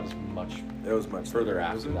Lantern. No, that was much it was much further later.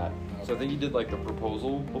 after that. So I think he did like the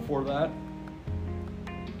proposal before that,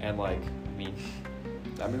 and like I mean,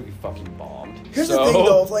 that movie fucking bombed. Here's the thing,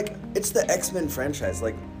 though. Like, it's the X-Men franchise.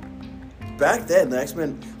 Like, back then, the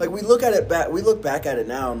X-Men. Like, we look back at it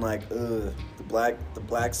now, and like, the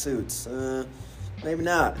black suits. Maybe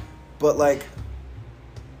not. But like,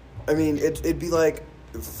 I mean, it'd be like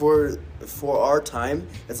for our time,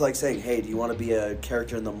 it's like saying, hey, do you want to be a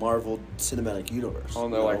character in the Marvel Cinematic Universe? Oh,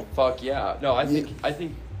 and You they're know? like, fuck yeah. No, I Yeah.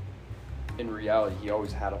 think in reality he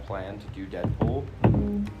always had a plan to do Deadpool.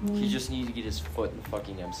 He just needed to get his foot in the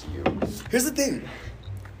fucking MCU. Here's the thing.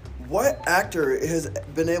 What actor has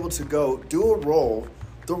been able to go do a role,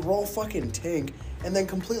 the role fucking tank, and then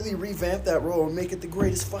completely revamp that role and make it the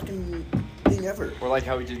greatest fucking thing ever? Or like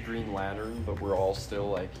how he did Green Lantern, but we're all still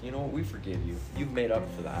like, you know what, we forgive you. You've made up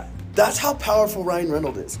for that. That's how powerful Ryan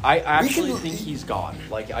Reynolds is. I actually think he's God.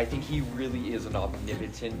 Like, I think he really is an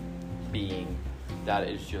omnipotent being that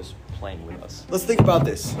is just playing with us. Let's think about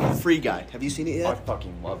this. Free Guy. Have you seen it I yet?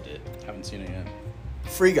 fucking loved it. Haven't seen it yet.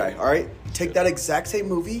 Free Guy, alright? Take that exact same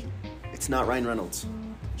movie. It's not Ryan Reynolds.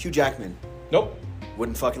 Hugh Jackman. Nope.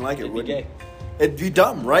 Wouldn't fucking like it, It'd be would gay. It'd be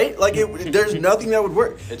dumb, right? Like, there's nothing that would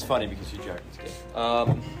work. It's funny because Hugh Jackman's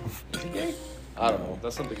gay. Is he gay? I don't know.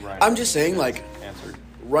 That's something Ryan. I'm just saying, like, answered.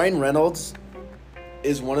 Ryan Reynolds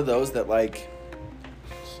is one of those that, like,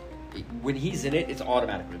 When he's in it, it's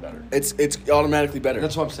automatically better. it's automatically better.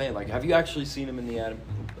 That's what I'm saying. Like, have you actually seen him in the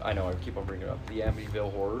I know I keep on bringing it up. The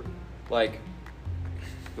Amityville Horror. Like,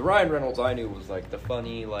 the Ryan Reynolds I knew was like the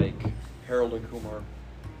funny, like Harold and Kumar.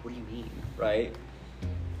 What do you mean, right?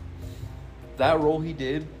 That role he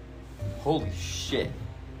did, holy shit!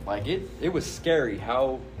 Like it was scary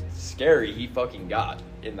how scary he fucking got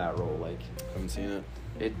in that role. Like Haven't seen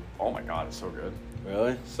it. oh my god, it's so good,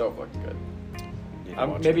 Really? so fucking good. Need to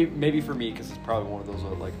watch it. Maybe for me because it's probably one of those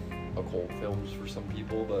like occult films for some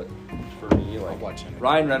people, but for me, like watch it.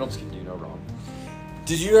 Ryan Reynolds can do no wrong.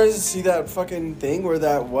 Did you guys see that fucking thing where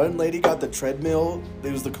that one lady got the treadmill?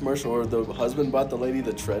 It was the commercial where the husband bought the lady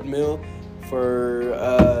the treadmill for,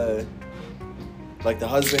 like, the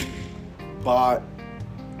husband bought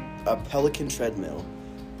a Pelican treadmill.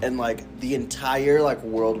 And, like, the entire, like,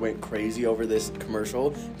 world went crazy over this commercial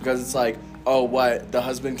because it's like, oh, what? The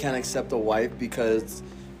husband can't accept the wife because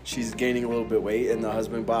she's gaining a little bit of weight and the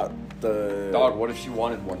husband bought the... Dog, what if she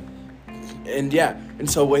wanted one? And yeah, and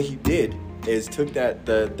so what he did is took that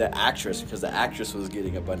the actress, because the actress was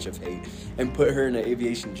getting a bunch of hate, and put her in an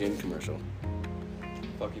Aviation Gin commercial.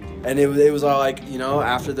 Fucking dude. And it was all like, you know,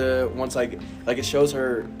 after it shows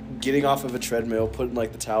her getting off of a treadmill, putting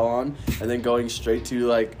like the towel on, and then going straight to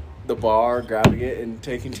like the bar, grabbing it, and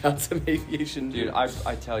taking down some Aviation Gin. Dude,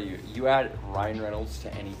 I tell you, you add Ryan Reynolds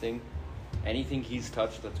to anything he's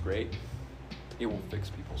touched that's great, it will fix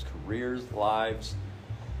people's careers, lives.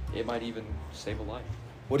 It might even save a life.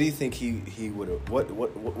 What do you think he would have? What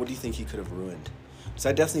do you think he could have ruined? Because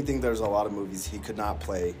I definitely think there's a lot of movies he could not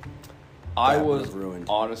play. I That was would've ruined.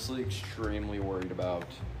 honestly extremely worried about,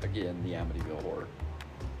 again, the Amityville Horror.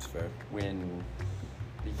 It's fair.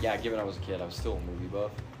 Given I was a kid, I was still a movie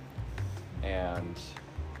buff. And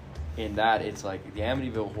in that, it's like, the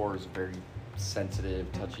Amityville Horror is a very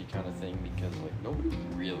sensitive, touchy kind of thing because, like, nobody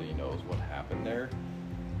really knows what happened there.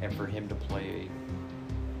 And for him to play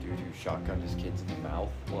a dude who shotgunned his kids in the mouth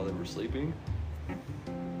while they were sleeping,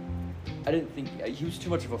 I didn't think, he was too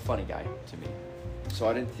much of a funny guy to me. So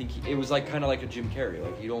I didn't think it was like kind of like a Jim Carrey.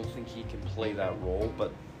 Like, you don't think he can play that role,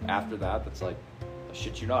 but after that, that's like, I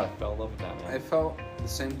shit you not, I fell in love with that man. I felt the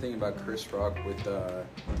same thing about Chris Rock with was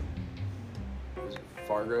it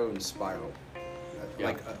Fargo and Spiral.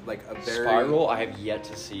 Yeah. Like a very Spiral, I have yet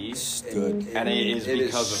to see. Good. And it is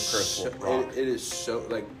because of Chris so, Rock. It is so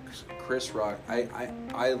like Chris Rock.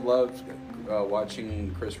 I loved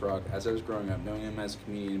watching Chris Rock as I was growing up, knowing him as a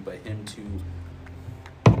comedian, but him to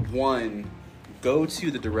go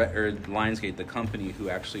to the Lionsgate, the company who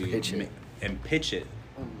actually Pitch it.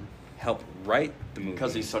 help write the movie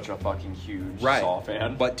Because he's such a fucking huge right. Saw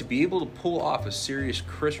fan. But to be able to pull off a serious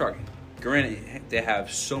Chris Rock, granted, they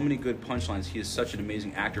have so many good punchlines. He is such an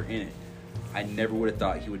amazing actor in it. I never would have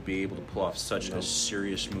thought he would be able to pull off such a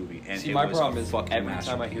serious movie. And See, it my was problem a is fucking every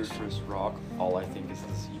time I hear masterpiece. Chris Rock, all I think is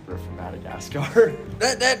the zebra from Madagascar.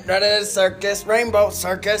 That is circus, rainbow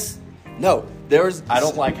circus. No, There was. I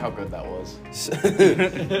don't like how good that was.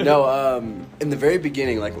 No, in the very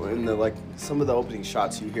beginning, like in the some of the opening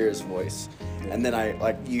shots, you hear his voice, and then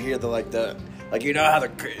you hear the you know how the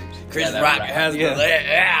Chris Rock has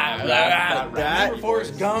that.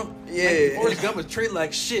 Forrest Gump. Yeah. Forrest Gump was treated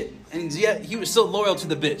like shit, and yet he was so loyal to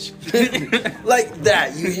the bitch. Like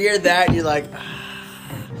that. You hear that, and you're like,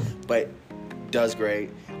 but does great.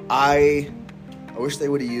 I wish they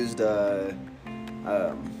would have used Samuel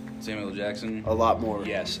L. Jackson. a lot more.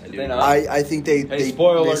 Yes, I do. they not? I think they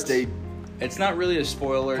spoilers. missed It's not really a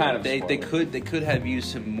spoiler. Kind of they spoiler. could have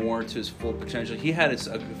used him more to his full potential. He had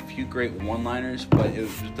a few great one-liners, but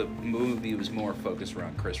the movie was more focused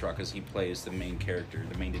around Chris Rock because he plays the main character,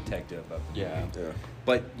 the main detective of the Yeah. movie. Yeah.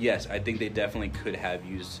 But yes, I think they definitely could have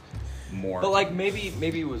used more. But like maybe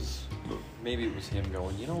it was him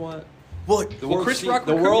going, you know what? Well, Chris Rock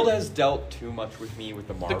the recruited world him. has dealt too much with me with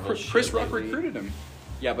the Marvel Chris shit Rock lately. recruited him.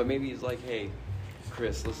 Yeah, but maybe he's like, hey,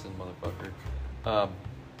 Chris, listen, motherfucker.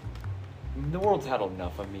 The world's had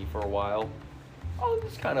enough of me for a while. I'll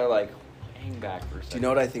just kind of hang back for a second. do you know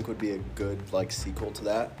what I think would be a good sequel to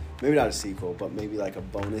that? Maybe not a sequel, but maybe a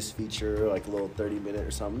bonus feature, a little 30-minute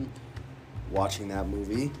or something. Watching that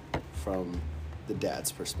movie from the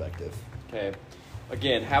dad's perspective. Okay.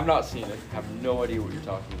 Again, have not seen it. Have no idea what you're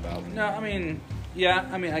talking about. No, I mean, yeah,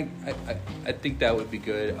 I mean, I think that would be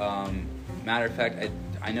good. Matter of fact,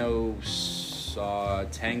 I know Saw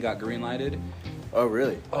 10 got greenlighted. Oh,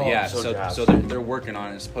 really? Oh, Yeah, I'm so jazzed. so they're working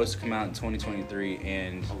on it. It's supposed to come out in 2023,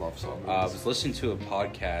 and I love Saw I movies. was listening to a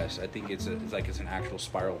podcast. I think it's an actual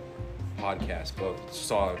Spiral podcast, but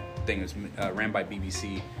Saw thing was ran by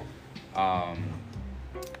BBC.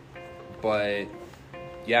 But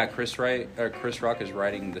yeah, Chris Rock is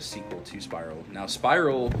writing the sequel to Spiral. Now,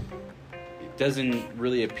 Spiral doesn't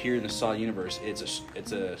really appear in the Saw universe.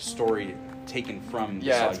 It's a story taken from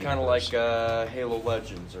the Saw It's kind of universe. like Halo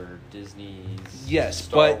Legends or Disney's. Yes,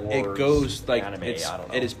 Star but Wars it goes anime,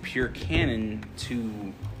 it is pure canon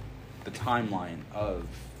to the timeline of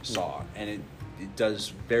Saw, and it does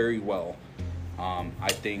very well. I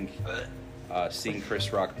think seeing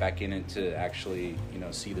Chris Rock back in it to actually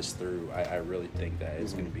see this through, I really think that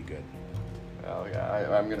it's going to be good. Oh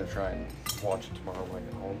yeah, I'm gonna try and watch it tomorrow when I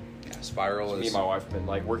get home. Yeah, Spiral Me is. and my wife have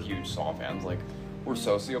been we're huge Saw fans. We're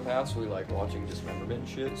sociopaths. We like watching dismemberment and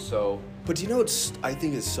shit. So But do you know what I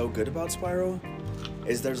think is so good about Spiral?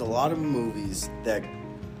 Is there's a lot of movies that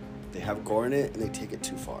they have gore in it and they take it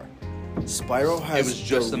too far. Spiral has was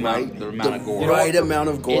just the amount of gore. You know right what? amount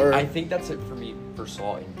of gore. I think that's it for me for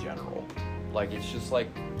Saw in general. It's just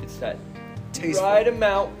it's that Tasteful. right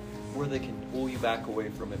amount where they can pull you back away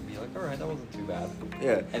from it and be like, all right, that wasn't too bad.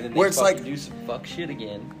 Yeah. And then Where they it's fucking do some fuck shit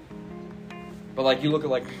again. But you look at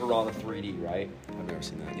Piranha 3D, right? I've never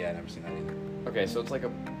seen that. Yeah, I've never seen that either. Okay, so it's like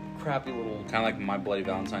a crappy little, Kind of like My Bloody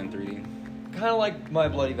Valentine 3D. kind of like My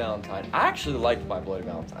Bloody Valentine. I actually liked My Bloody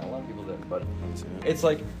Valentine. A lot of people didn't, but I haven't seen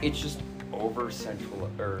it. it's just over central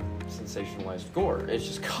or sensationalized gore. It's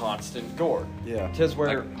just constant gore. Yeah. Tis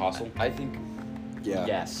where Like Hostel? I think Yeah.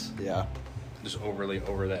 yes. Yeah. Just overly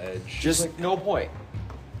over the edge. Just No point.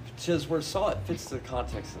 Tis where Saw it fits the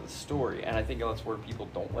context of the story, and I think that's where people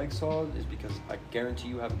don't like Saw is because I guarantee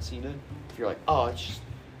you haven't seen it. If you're like, oh,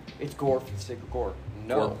 it's gore for the sake of gore.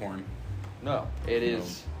 No, gore porn. no, it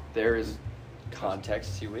is. There is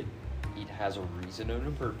context to it. It has a reason and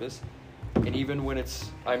a purpose. And even when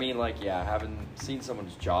having seen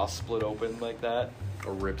someone's jaw split open like that,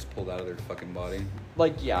 Or ribs pulled out of their fucking body.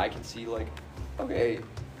 I can see okay,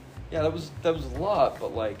 yeah, that was a lot,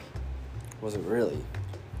 but was it really?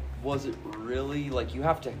 was it really you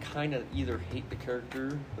have to kind of either hate the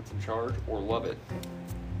character that's in charge or love it,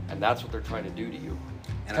 and that's what they're trying to do to you.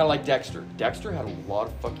 And Kind of like Dexter. Dexter had a lot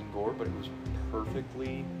of fucking gore, but it was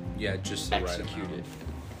perfectly Yeah, just the right executed.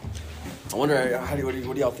 amount. I wonder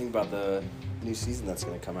what do y'all think about the new season that's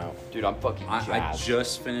gonna come out? Dude, I'm fucking I jazzed.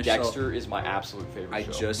 just finished. Dexter is my absolute favorite I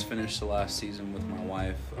show. just finished the last season with my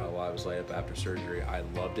wife while I was laid up after surgery. I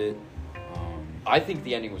loved it. I think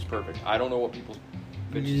the ending was perfect. I don't know what people's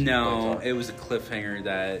bitches No, are. it was a cliffhanger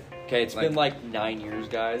that. Okay, it's been 9 years,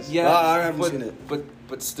 guys. Yeah, I haven't but, seen it.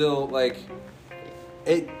 But still,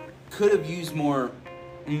 it could have used more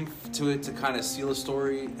oomph to it to kind of seal a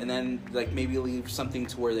story, and then maybe leave something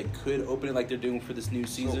to where they could open it like they're doing for this new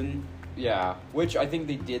season. Yeah, which I think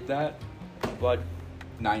they did that, but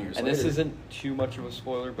 9 years and later. this isn't too much of a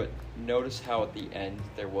spoiler, but notice how at the end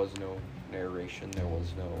there was no narration, there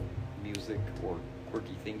was no music or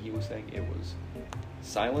quirky thing he was saying. It was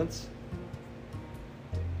silence.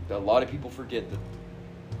 A lot of people forget that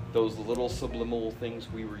those little subliminal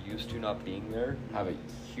things we were used to not being there have a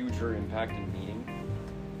huger impact and meaning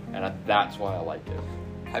and that's why I like it.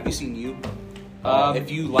 Have you seen You? Um, If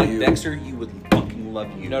you like You. Dexter, you would fucking love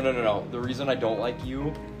You. No. The reason I don't like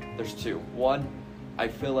You, there's two. One, I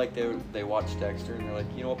feel like they watch Dexter and they're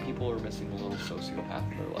like, you know what, people are missing a little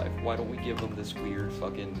sociopath in their life. Why don't we give them this weird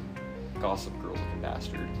fucking Gossip Girl looking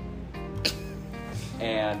bastard?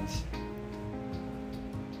 And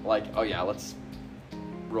like, oh yeah, let's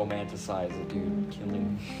romanticize a dude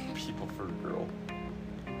killing people for a girl.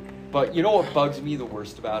 But you know what bugs me the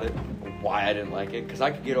worst about it? Why I didn't like it? Because I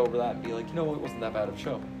could get over that and be like, you know what, it wasn't that bad of a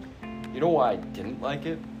show. You know why I didn't like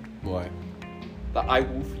it? Why? The I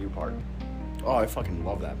woof you part. Oh, I fucking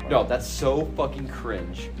love that part. No, that's so fucking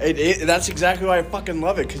cringe. That's exactly why I fucking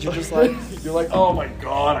love it, because you're just like... You're like, oh my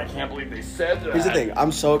god, I can't believe they said that. Here's the thing.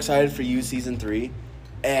 I'm so excited for You Season 3.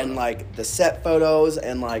 And, like, the set photos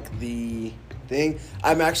and, like, the thing.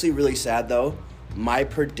 I'm actually really sad, though. My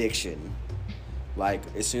prediction, like,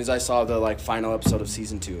 as soon as I saw the, like, final episode of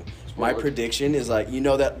Season 2, my Spoiler. prediction is, like, you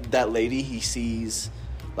know that lady he sees,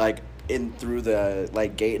 like, in through the,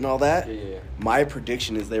 like, gate and all that? Yeah. My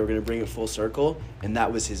prediction is they were going to bring it full circle, and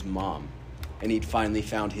that was his mom. And he'd finally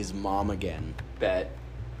found his mom again. Bet.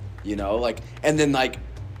 You know, like, and then, like,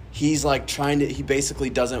 he's, like, he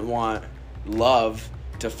basically doesn't want Love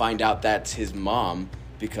to find out that's his mom,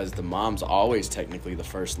 because the mom's always technically the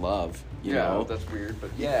first love, you know? That's weird,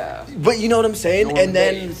 but yeah. But you know what I'm saying? Norman And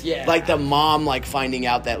then, Bates, yeah. like, the mom, like, finding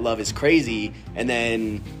out that Love is crazy, and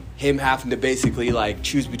then him having to basically, like,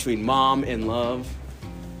 choose between mom and Love.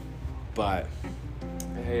 But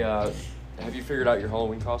Hey, have you figured out your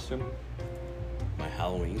Halloween costume? my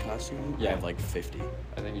Halloween costume? Yeah. I have, like, 50.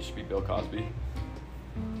 I think you should be Bill Cosby.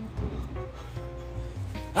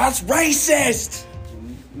 That's racist!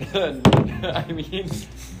 I mean,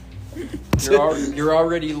 you're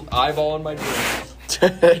already eyeballing my dreams.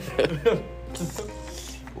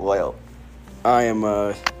 Well, I am,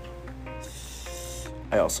 I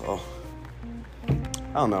also...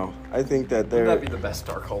 I don't know. I think that Wouldn't they're... that be the best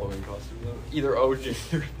dark Halloween costume, though? Either OJ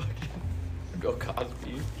or fucking Bill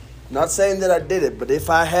Cosby. Not saying that I did it, but if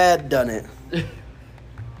I had done it,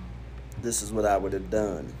 this is what I would have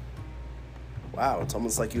done. Wow, it's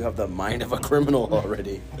almost like you have the mind of a criminal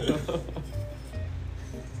already.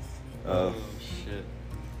 Oh, shit.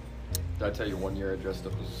 Did I tell you one year I dressed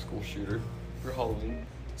up as a school shooter for Halloween?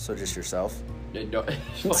 So just yourself? Yeah, no,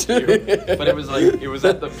 fuck you. But it was like, it was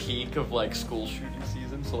at the peak of like school shooting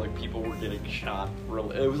season, so like people were getting shot.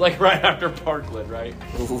 It was like right after Parkland, right?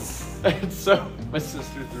 Oof. And so my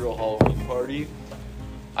sister threw a Halloween party.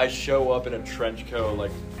 I show up in a trench coat,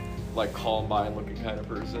 like Columbine looking kind of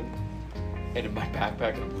person, and in my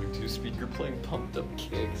backpack a Bluetooth speaker playing Pumped Up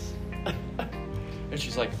Kicks. And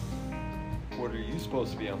she's like, "What are you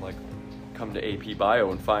supposed to be?" I'm like, "Come to AP Bio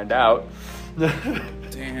and find out."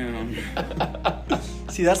 Damn.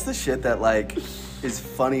 See, that's the shit that, like, is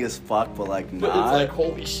funny as fuck, but, like, But not. it's like,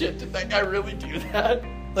 holy shit, did that guy really do that?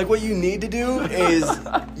 Like, what you need to do is,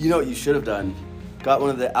 you know what you should have done? Got one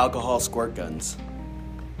of the alcohol squirt guns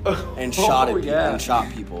and shot Oh, it yeah. and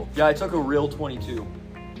shot people. Yeah, I took a real 22.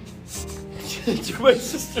 To my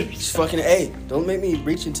sister. Just fucking, hey, don't make me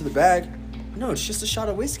reach into the bag. No, it's just a shot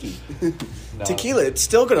of whiskey. No. Tequila, it's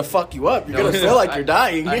still gonna fuck you up. You're gonna feel like you're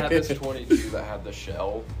dying. I had this 22 that had the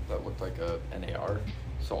shell that looked like an AR.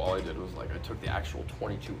 So all I did was like I took the actual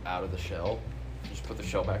 22 out of the shell, just put the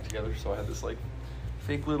shell back together. So I had this like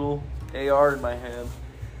fake little AR in my hand.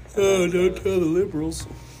 Oh, don't tell the liberals.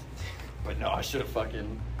 But no, I should have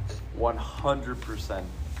fucking 100%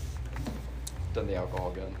 done the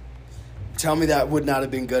alcohol gun. Tell me that would not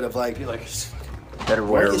have been good. Of like, Be like, better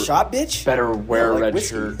wanna wear get shot, bitch. better wear Yeah, a like red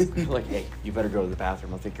whiskey. shirt. Like, hey, you better go to the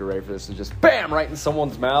bathroom. I think you're ready for this. And just bam, right in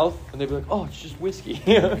someone's mouth. And they'd be like, oh, it's just whiskey.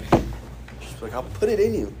 Just like, I'll put it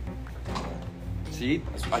in you. See,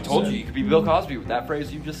 I told you could be Bill Cosby with that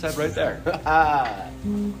phrase you just said right there.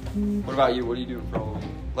 What about you? What do you do for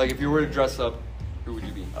Halloween? Like, if you were to dress up, who would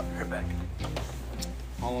you be? Right back.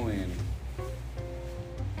 Halloween.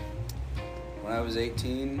 When I was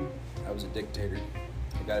 18, I was a dictator.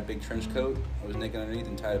 I got a big trench coat. I was naked underneath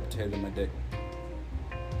and tied a potato to my dick.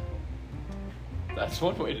 That's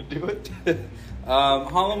one way to do it.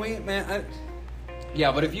 Halloween, man.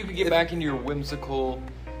 Yeah, but if you could get back into your whimsical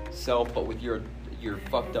self, but with your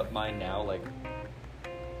fucked up mind now, like,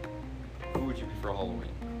 who would you be for Halloween?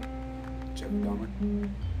 Jeffrey Dahmer.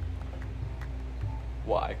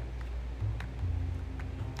 Why?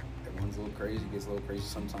 Everyone's a little crazy. Gets a little crazy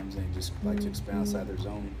sometimes. They just like to expand outside their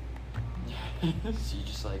zone. So you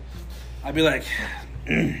just like, I'd be like,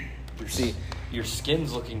 see, your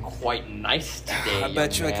skin's looking quite nice today. I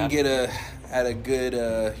bet you I can get a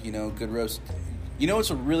good roast, You know,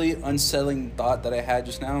 it's a really unsettling thought that I had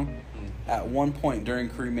just now. At one point during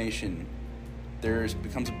cremation,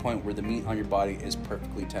 becomes a point where the meat on your body is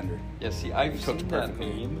perfectly tender. Yeah, see, I've Cooked seen that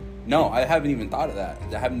perfectly. meme. No, I haven't even thought of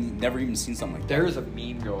that. Never even seen something like that. There is a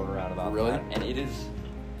meme going around about Really? that, and it is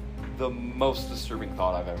the most disturbing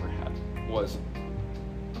thought I've ever had. Was,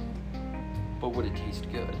 but would it taste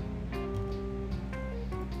good?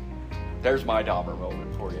 There's my Dahmer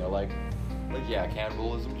moment for you. Like, yeah,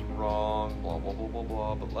 cannibalism's wrong, blah blah blah blah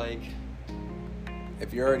blah. But like,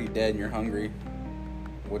 If you're already dead and you're hungry,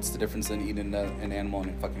 what's the difference in eating an animal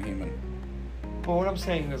and a fucking human? but what I'm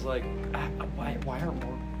saying is like, why aren't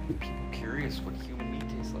more people curious what human meat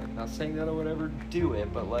tastes like? Not saying that I would ever do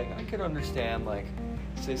it, but like, I could understand like,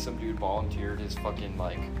 say some dude volunteered his fucking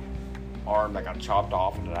like arm that got chopped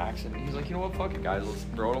off in an accident. He's like, you know what, fuck it, guys, let's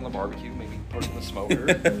throw it on the barbecue, maybe put it in the smoker.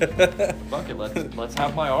 Fuck it, let's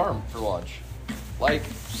have my arm for lunch. Like,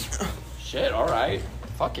 shit, all right,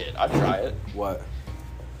 fuck it, I'd try it. What?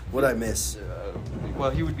 What'd I miss?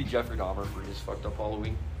 Well, he would be Jeffrey Dahmer for his fucked up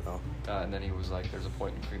Halloween. Oh. And then he was like, there's a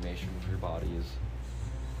point in cremation if your body is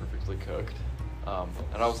perfectly cooked.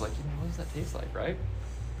 And I was like, what does that taste like, right?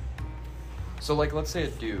 So, like, let's say a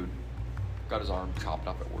dude got his arm chopped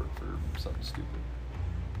off at work for something stupid.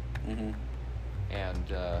 Mm-hmm.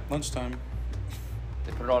 And Lunchtime.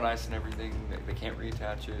 they put it on ice and everything. They can't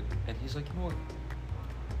reattach it. And he's like, you know what?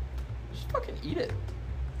 Just fucking eat it.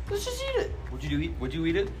 Let's just eat it. Would you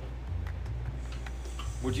eat it?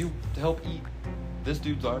 Would you help eat this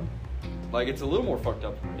dude's arm? Like, it's a little more fucked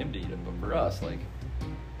up for him to eat it, but for us, like,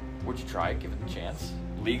 would you try it, give it the chance?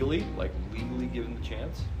 Legally give him the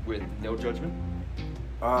chance with no judgment?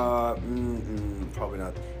 Probably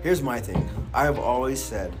not. Here's my thing. I have always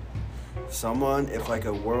said, if like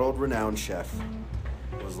a world-renowned chef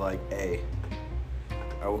was like, hey,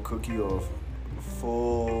 I will cook you a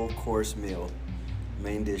full course meal.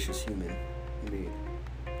 Main dish is human meat.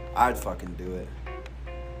 I'd fucking do it.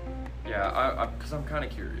 Yeah, because I'm kind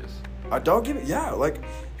of curious. Don't give it. Yeah, like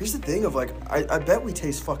here's the thing of like I bet we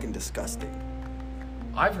taste fucking disgusting.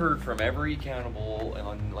 I've heard from every cannibal and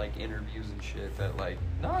on like interviews and shit that like,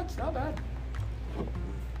 no, it's not bad.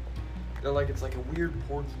 They're like, it's like a weird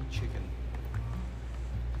porky chicken.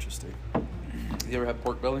 Interesting. You ever had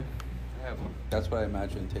pork belly? I have one. That's what I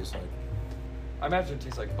imagine it tastes like. I imagine it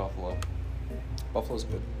tastes like buffalo. Buffalo's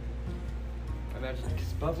good. I imagine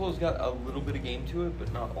because buffalo's got a little bit of game to it,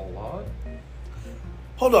 but not a lot.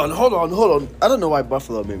 Hold on. I don't know why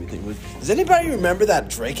Buffalo made me think. Does anybody remember that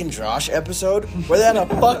Drake and Josh episode where they had a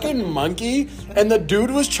fucking monkey and the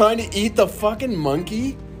dude was trying to eat the fucking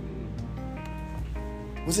monkey?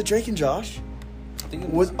 Was it Drake and Josh? I think it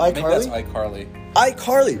Was I think that's iCarly? iCarly.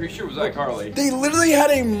 iCarly. Pretty sure it was iCarly. They literally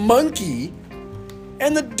had a monkey,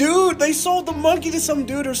 and they sold the monkey to some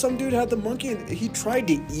dude, or some dude had the monkey, and he tried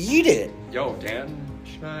to eat it. Yo, Dan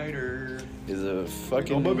Schneider. Is a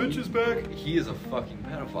fucking... Oh, my bitch is back. He is a fucking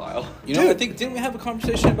pedophile. You know, I think didn't we have a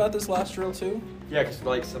conversation about this last drill too? Yeah, because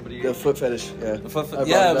like somebody. The foot fetish, yeah. The foot, I brought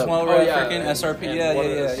yeah, it it was up. one of Oh, our yeah, freaking SRP. and Yeah, one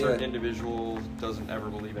yeah, of the yeah, certain yeah. individual doesn't ever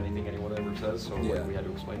believe anything anyone ever says, so Yeah. like, we had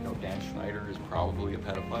to explain. No, Dan Schneider is probably a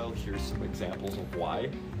pedophile. Here's some examples of why.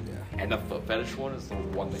 Yeah. And the foot fetish one is the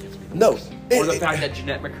one that gets me the No, worst. Or the fact that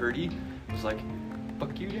Jeanette McCurdy was like,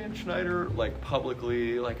 fuck you, Dan Schneider, like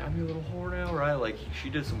publicly, like, I'm your little whore now, right? Like, she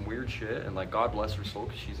did some weird shit, and like, God bless her soul,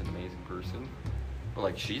 because she's an amazing person. But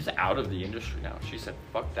like, she's out of the industry now. She said,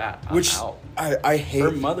 fuck that, I'm Which out. I hate. Her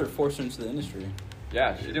mother forced her into the industry.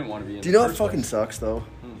 Yeah, she didn't want to be in Do you know the what first fucking place. sucks though?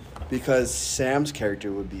 Because Sam's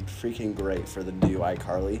character would be freaking great for the new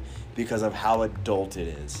iCarly because of how adult it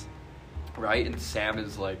is. Right, and Sam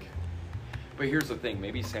is like, but here's the thing,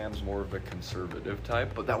 maybe Sam's more of a conservative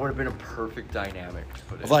type, but that would have been a perfect dynamic to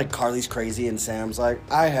put in. Of like Carly's crazy and Sam's like,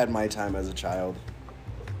 I had my time as a child.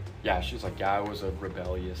 Yeah, she's like, yeah, I was a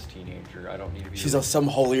rebellious teenager. I don't need to be. She's some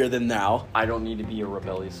holier than thou. I don't need to be a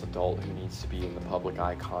rebellious adult who needs to be in the public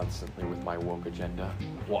eye constantly with my woke agenda.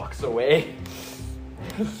 Walks away.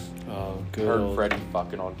 Oh, Her and Freddie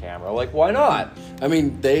fucking on camera. Like, why not? I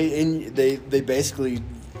mean, they basically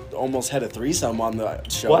almost had a threesome on the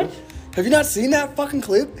show. What? Have you not seen that fucking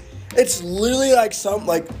clip? It's literally like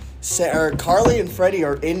Carly and Freddie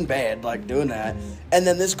are in bed like doing that, and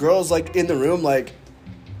then this girl's like in the room like,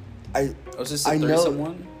 Was this I the know- threesome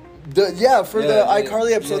one? For the Yeah,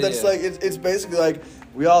 iCarly episode, yeah, that's yeah. like it's basically like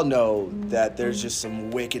we all know that there's just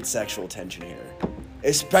some wicked sexual tension here,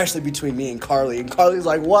 especially between me and Carly. And Carly's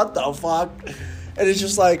like, "What the fuck?" And it's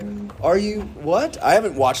just like, "Are you what?" I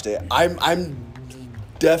haven't watched it. I'm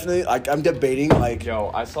definitely like I'm debating like.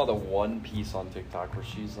 Yo, I saw the one piece on TikTok where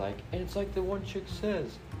she's like, and it's like the one chick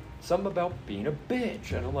says, something about being a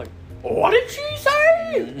bitch. And I'm like, What did she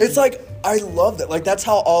say? It's like, I love that. Like, that's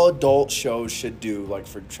how all adult shows should do, like,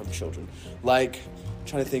 for children. Like, I'm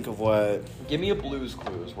trying to think of what. Give me a Blue's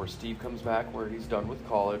Clues where Steve comes back where he's done with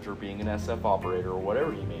college or being an SF operator or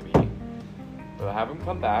whatever he may be. Have him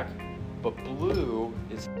come back, but Blue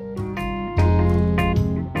is